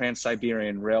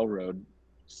Trans-Siberian Railroad,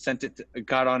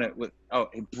 got on it with,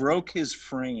 it broke his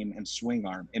frame and swing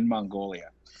arm in Mongolia.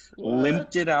 What?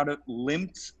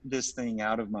 Limped this thing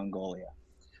out of Mongolia,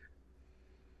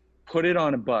 put it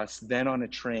on a bus, then on a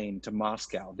train to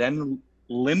Moscow, then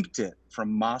limped it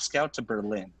from Moscow to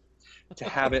Berlin to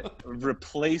have it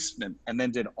replacement, and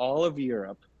then did all of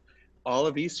Europe, all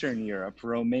of Eastern Europe,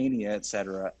 Romania,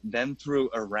 etc., then through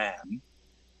Iran,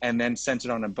 and then sent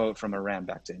it on a boat from Iran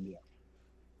back to India.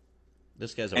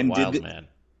 This guy's a And wild man.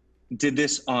 did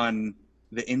this on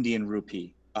the Indian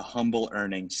rupee, a humble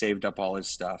earning, saved up all his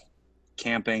stuff,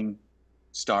 camping,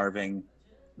 starving,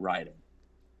 riding.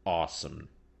 Awesome.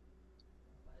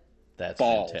 That's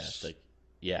Balls. fantastic.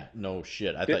 Yeah, no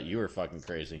shit. I thought you were fucking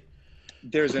crazy.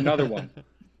 There's another one.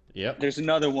 Yep. There's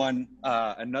another one,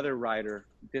 another rider.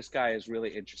 This guy is really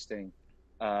interesting.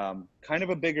 Kind of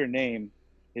a bigger name.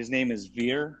 His name is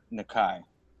Veer Nakai.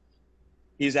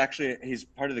 He's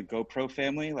part of the GoPro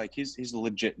family. Like he's a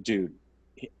legit dude.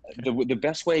 The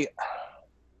best way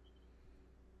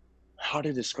how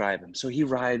to describe him. So he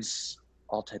rides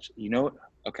all types. You know,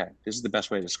 okay, this is the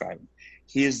best way to describe him.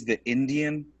 He is the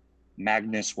Indian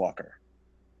Magnus Walker.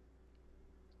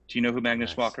 Do you know who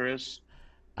Magnus Nice. Walker is?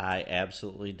 I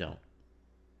absolutely don't.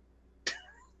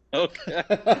 Okay.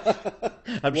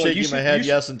 I'm Well, shaking my head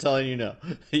yes and telling you no.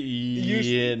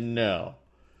 Yeah, no.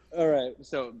 All right.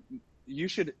 So you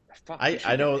should. Fuck, you I should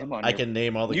get know him on I here. can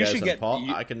name all the You guys should on get.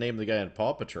 Paw. I can name the guy on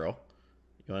Paw Patrol.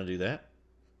 You want to do that?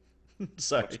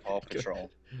 Sorry. What's Paw Patrol?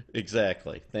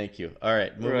 Exactly. Thank you. All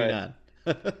right, moving Right.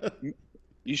 on.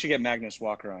 You should get Magnus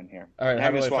Walker on here. All right, how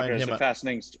do Magnus I Walker find is him a on-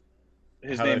 fascinating.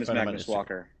 His How do I name is find him on Magnus Instagram?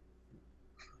 Walker.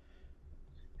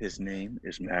 His name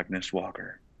is Magnus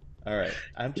Walker. All right,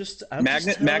 I'm just telling.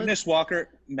 Magnus Walker.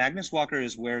 Magnus Walker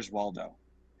is Where's Waldo,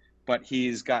 but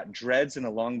he's got dreads and a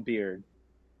long beard,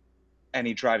 and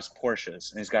he drives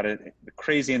Porsches, and he's got a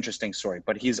crazy interesting story.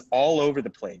 But he's all over the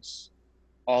place,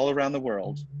 all around the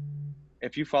world.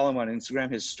 If you follow him on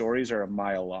Instagram, his stories are a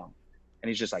mile long, and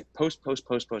he's just like post,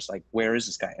 like, where is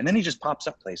this guy? And then he just pops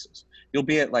up places. You'll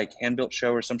be at like Hand Built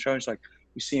Show or some show, and it's like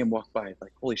you see him walk by,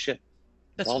 like, holy shit,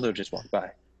 Waldo just walked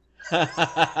by.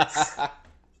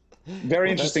 Very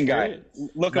interesting guy.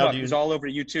 Look him up. He's all over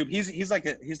YouTube. He's like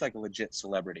a legit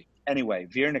celebrity. Anyway,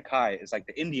 Veer Nakai is like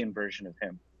the Indian version of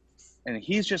him. And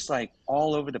he's just like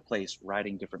all over the place,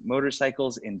 riding different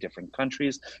motorcycles in different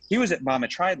countries. He was at Mama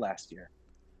Tried last year.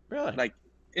 Really? Like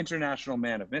international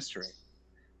man of mystery.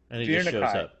 And he Veer just shows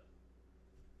Nakai. up.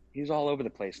 He's all over the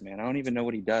place, man. I don't even know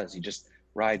what he does. He just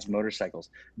rides motorcycles.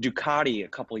 Ducati a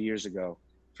couple of years ago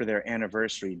for their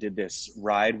anniversary did this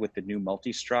ride with the new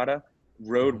Multistrada.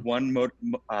 Rode one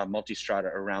Multistrada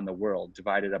around the world,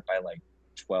 divided up by like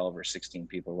 12 or 16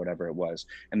 people, whatever it was.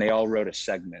 And they all rode a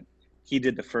segment. He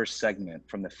did the first segment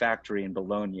from the factory in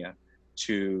Bologna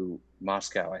to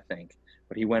Moscow, I think.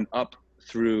 But he went up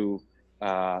through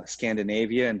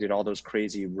Scandinavia and did all those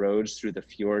crazy roads through the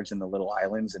fjords and the little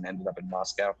islands and ended up in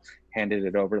Moscow, handed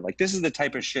it over. Like, this is the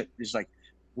type of shit. It's like,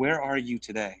 where are you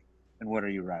today? And what are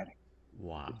you riding?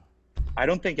 Wow. I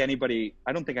don't think I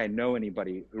know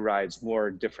anybody who rides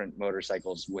more different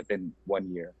motorcycles within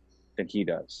 1 year than he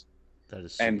does. That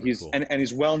is super and he's cool. and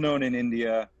he's well known in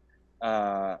India,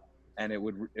 and it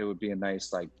would be a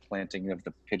nice like planting of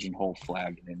the pigeonhole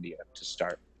flag in India to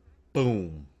start.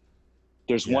 Boom.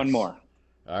 There's one more.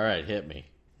 All right, hit me.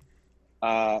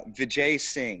 Vijay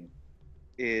Singh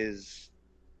is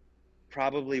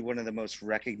probably one of the most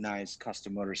recognized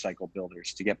custom motorcycle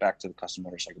builders, to get back to the custom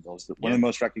motorcycle builders, one of the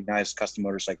most recognized custom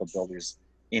motorcycle builders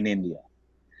in India.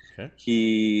 Okay.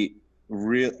 He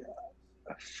really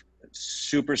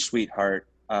super sweetheart.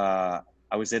 I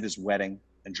was at his wedding.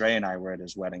 Andrea and I were at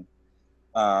his wedding.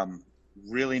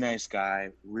 Really nice guy,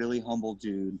 really humble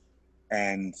dude,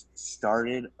 and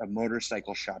started a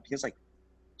motorcycle shop. He has like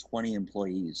 20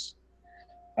 employees.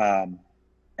 And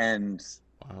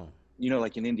wow. You know,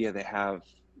 like in India, they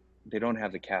don't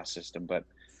have the caste system, but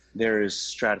there is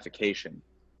stratification.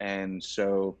 And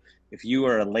so if you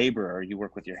are a laborer, you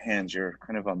work with your hands, you're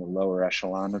kind of on the lower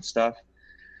echelon of stuff.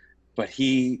 But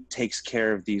he takes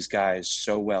care of these guys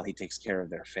so well. He takes care of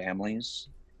their families.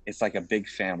 It's like a big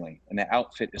family. And the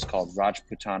outfit is called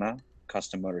Rajputana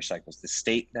Custom Motorcycles. The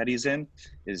state that he's in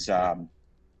is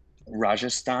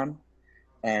Rajasthan.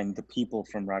 And the people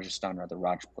from Rajasthan are the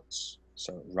Rajputs.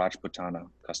 So Rajputana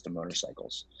Custom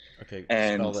Motorcycles. Okay,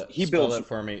 and spell that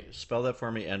for me. Spell that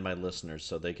for me and my listeners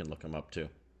so they can look him up too.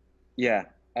 Yeah,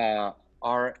 Rajputana.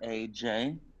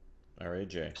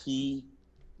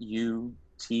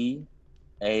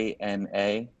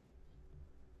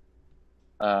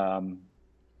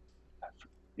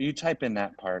 You type in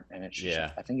that part, and it's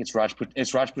I think it's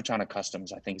Rajputana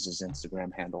Customs. I think is his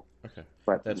Instagram handle. Okay,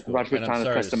 but that's cool.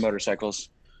 Rajputana Custom Motorcycles.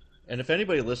 And if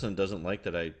anybody listening doesn't like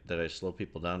that I slow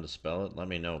people down to spell it, let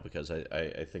me know, because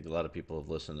I think a lot of people have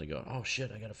listened and go, oh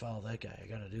shit, I got to follow that guy, I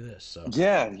got to do this. So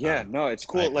no, it's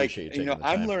cool. Like, you know,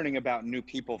 I'm time. learning about new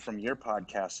people from your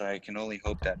podcast. I can only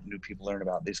hope that new people learn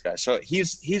about these guys. So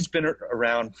he's been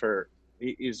around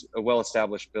he's a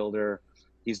well-established builder.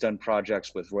 He's done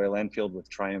projects with Royal Enfield, with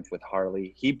Triumph, with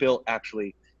Harley. He built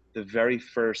actually the very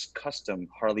first custom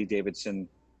Harley Davidson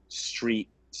Street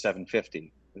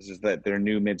 750. This is that their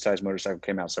new mid-size motorcycle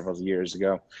came out several years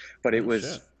ago, but Oh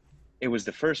shit. it was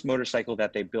the first motorcycle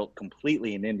that they built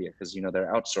completely in India because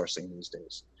they're outsourcing these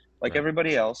days, like Right.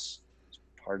 everybody else. It's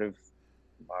part of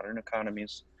modern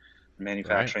economies, Right.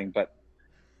 manufacturing. But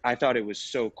I thought it was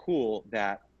so cool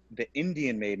that the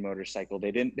Indian-made motorcycle,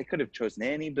 they could have chosen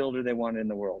any builder they wanted in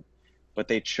the world, but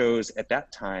they chose at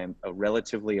that time a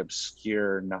relatively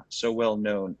obscure, not so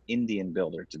well-known Indian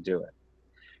builder to do it.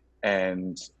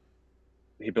 And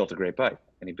he built a great bike,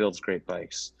 and he builds great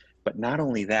bikes. But not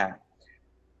only that,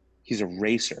 he's a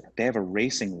racer. They have a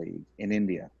racing league in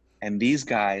India, and these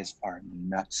guys are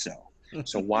nutso.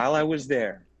 So while I was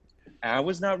there, I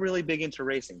was not really big into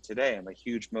racing. Today, I'm a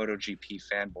huge MotoGP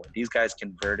fanboy. These guys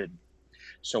converted me.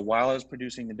 So while I was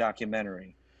producing the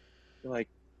documentary, they're like,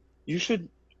 you should,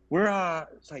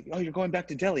 it's like, oh, you're going back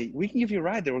to Delhi. We can give you a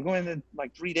ride there. We're going in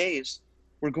like 3 days.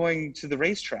 We're going to the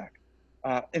racetrack.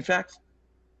 In fact,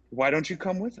 why don't you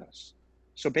come with us?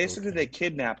 So basically, Okay. they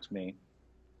kidnapped me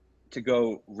to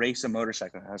go race a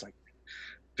motorcycle. And I was like,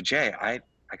 but Jay, I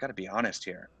got to be honest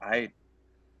here. I've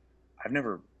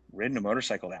never ridden a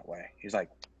motorcycle that way. He's like,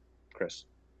 Chris,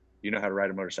 you know how to ride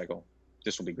a motorcycle.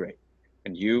 This will be great.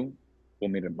 And you will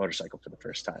meet a motorcycle for the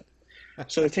first time.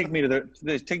 So they take me to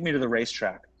the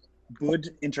racetrack, Bud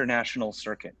International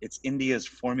Circuit. It's India's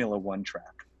Formula One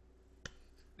track.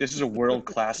 This is a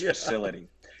world-class Yeah. facility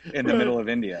in the Right. middle of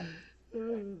India.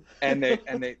 And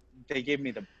they gave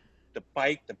me the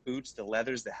bike, the boots, the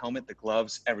leathers, the helmet, the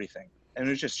gloves, everything. And it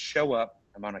was just show up.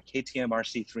 I'm on a KTM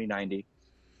RC 390.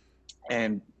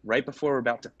 And right before we're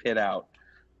about to pit out,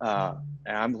 and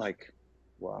I'm like,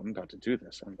 well, I'm about to do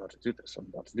this. I'm about to do this. I'm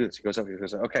about to do this. He goes,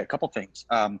 okay, a couple things.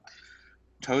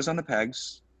 Toes on the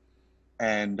pegs.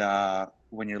 And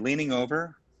when you're leaning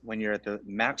over, when you're at the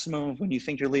maximum of when you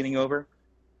think you're leaning over,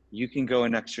 you can go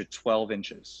an extra 12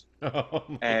 inches. Oh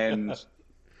my And god.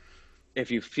 if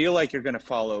you feel like you're going to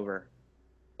fall over,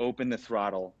 open the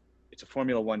throttle. It's a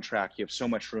Formula One track. You have so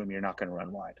much room, you're not going to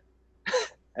run wide.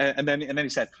 and then he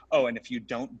said, oh, and if you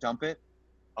don't dump it,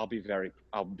 I'll be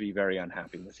very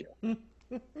unhappy with you.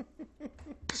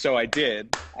 So I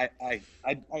did.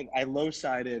 I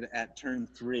low-sided at turn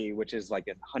 3, which is like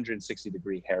a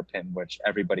 160-degree hairpin, which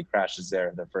everybody crashes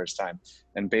there the first time,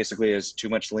 and basically is too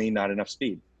much lean, not enough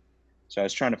speed. So I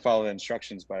was trying to follow the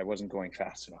instructions, but I wasn't going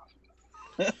fast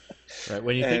enough. Right.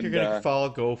 When you think you're And gonna fall,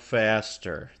 go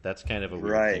faster. That's kind of a weird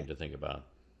thing right. to think about.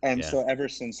 And Yeah. so ever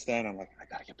since then, I'm like, I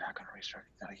gotta get back on a racetrack.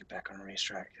 I gotta get back on a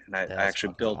racetrack. And I That's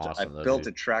actually fucking I awesome though, built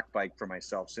dude. a track bike for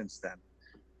myself since then.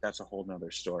 That's a whole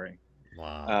nother story.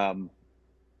 Wow. Um,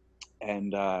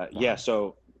 and yeah, Wow.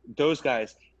 so those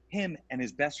guys, him and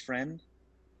his best friend,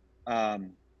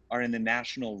 are in the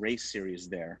national race series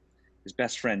there. His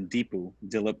best friend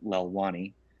Dilip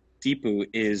Lalwani. Deepu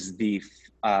is the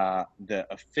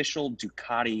official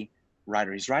Ducati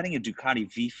rider. He's riding a Ducati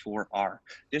V4R.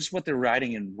 This is what they're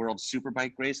riding in World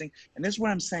Superbike racing, and this is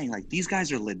what I'm saying. Like, these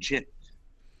guys are legit.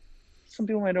 Some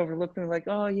people might overlook them, like,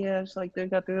 oh yeah, it's like they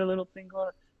got their little thing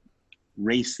on.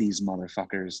 Race these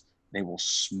motherfuckers; they will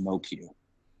smoke you.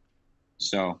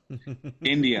 So,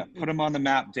 India, put them on the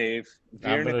map, Dave. I'm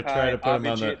Veer gonna try Nakai, to put him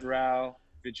on the. Avijit Rao,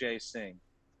 Vijay Singh.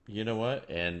 You know what?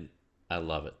 And I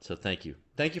love it. So thank you.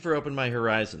 Thank you for opening my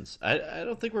horizons. I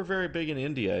don't think we're very big in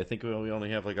India. I think we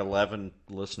only have like 11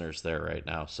 listeners there right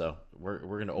now. So we're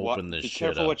gonna What? open this Be shit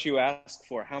careful up. what you ask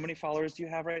for. How many followers do you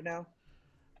have right now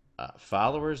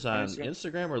Followers on on Instagram?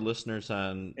 Instagram or listeners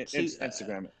on. See,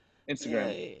 Instagram. yeah,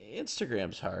 Instagram.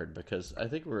 Instagram's hard because I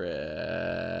think we're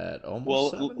at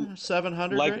almost Well,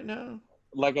 700 like right now.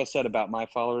 like I said about my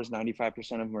followers, 95%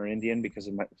 of them are Indian because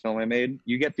of my film I made.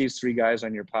 You get these 3 guys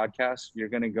on your podcast, you're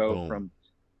gonna go Boom. from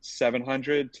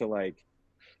 700 to like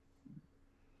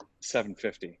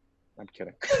 750. I'm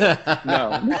kidding.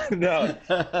 No, no.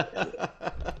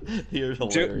 You're Do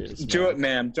hilarious, do man. it,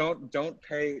 man. Don't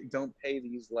pay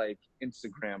these like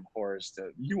Instagram whores to.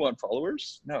 You want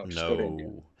followers? No, just go to India.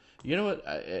 No. You know what?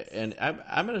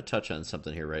 I'm going to touch on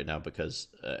something here right now because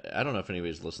I don't know if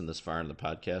anybody's listened this far in the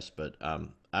podcast, but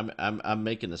I'm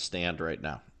making a stand right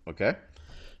now. Okay,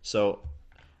 so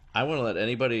I want to let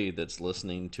anybody that's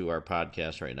listening to our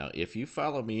podcast right now, if you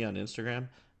follow me on Instagram,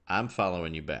 I'm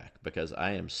following you back because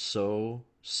I am so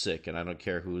sick, and I don't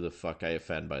care who the fuck I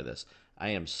offend by this. I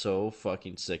am so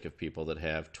fucking sick of people that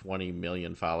have 20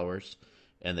 million followers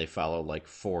and they follow like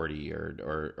 40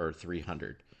 or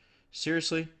 300.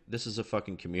 Seriously, this is a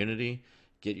fucking community.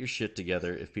 Get your shit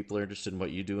together. If people are interested in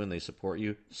what you do and they support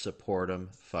you, support them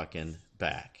fucking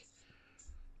back.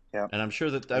 Yeah. And I I'm hear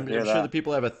sure that that.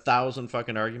 people have 1,000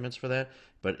 fucking arguments for that.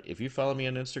 But if you follow me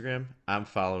on Instagram, I'm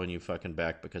following you fucking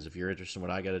back because if you're interested in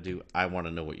what I got to do, I want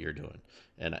to know what you're doing.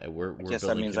 And I we're guess that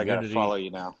building means I gotta follow community.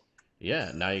 you now.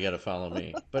 Yeah, now you got to follow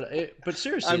me. But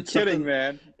seriously, I'm it's kidding, something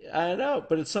man. I know,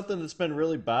 but it's something that's been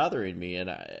really bothering me, and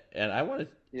I want to.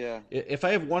 Yeah. If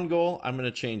I have one goal, I'm going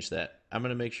to change that. I'm going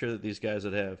to make sure that these guys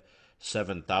that have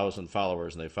 7,000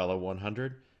 followers and they follow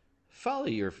 100, follow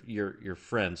your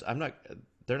friends. I'm not.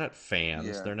 They're not fans.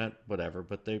 Yeah. They're not whatever.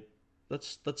 But they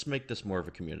let's make this more of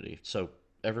a community. So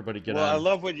everybody get Well, I on.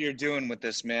 love what you're doing with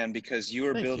this, man, because you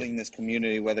are Thank you. building this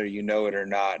community, whether you know it or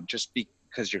not, just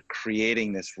because you're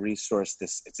creating this resource,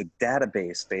 it's a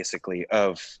database basically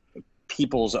of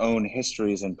people's own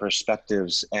histories and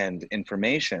perspectives and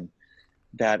information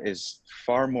that is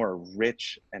far more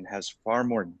rich and has far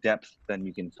more depth than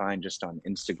you can find just on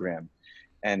Instagram.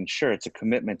 And sure, it's a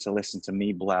commitment to listen to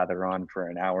me blather on for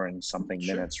an hour and something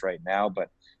Sure. minutes right now, but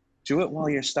do it while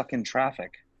you're stuck in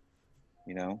traffic,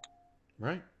 you know,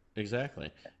 Right.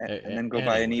 Exactly. and then go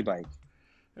buy an Anyway. e-bike.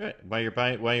 All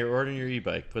right. While you're ordering your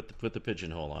e-bike, put the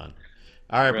pigeonhole on.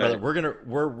 All right, brother. Right.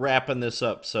 We're wrapping this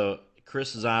up. So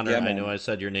Chris Zahner, Yeah, I know man. I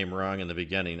said your name wrong in the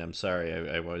beginning. I'm sorry.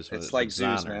 I always It's but like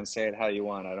Zooz, Zahner. man. Say it how you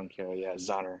want. I don't care. Yeah,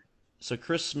 Zahner. So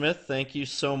Chris Smith, thank you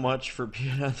so much for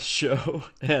being on the show,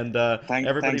 and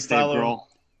everybody Thanks, Dave follow.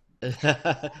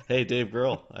 Grohl. Hey, Dave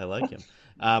Grohl, I like him.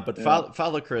 But Yeah.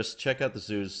 follow Chris. Check out the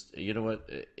zoos. You know what?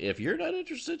 If you're not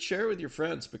interested, share with your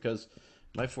friends because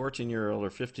my 14-year-old or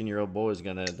 15-year-old boy is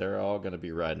gonna. They're all gonna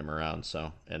be riding them around.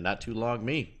 So, and not too long,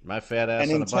 me, my fat And ass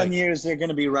on in a 10 bike. years, they're going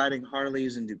to be riding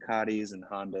Harleys and Ducatis and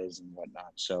Hondas and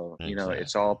whatnot. So, you know, it's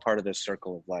Exactly. all part of the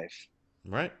circle of life.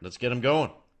 Right. Let's get them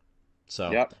going. So,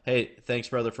 Yep. hey, thanks,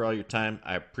 brother, for all your time.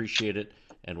 I appreciate it,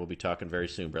 and we'll be talking very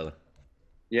soon, brother.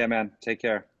 Yeah, man. Take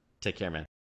care. Take care, man.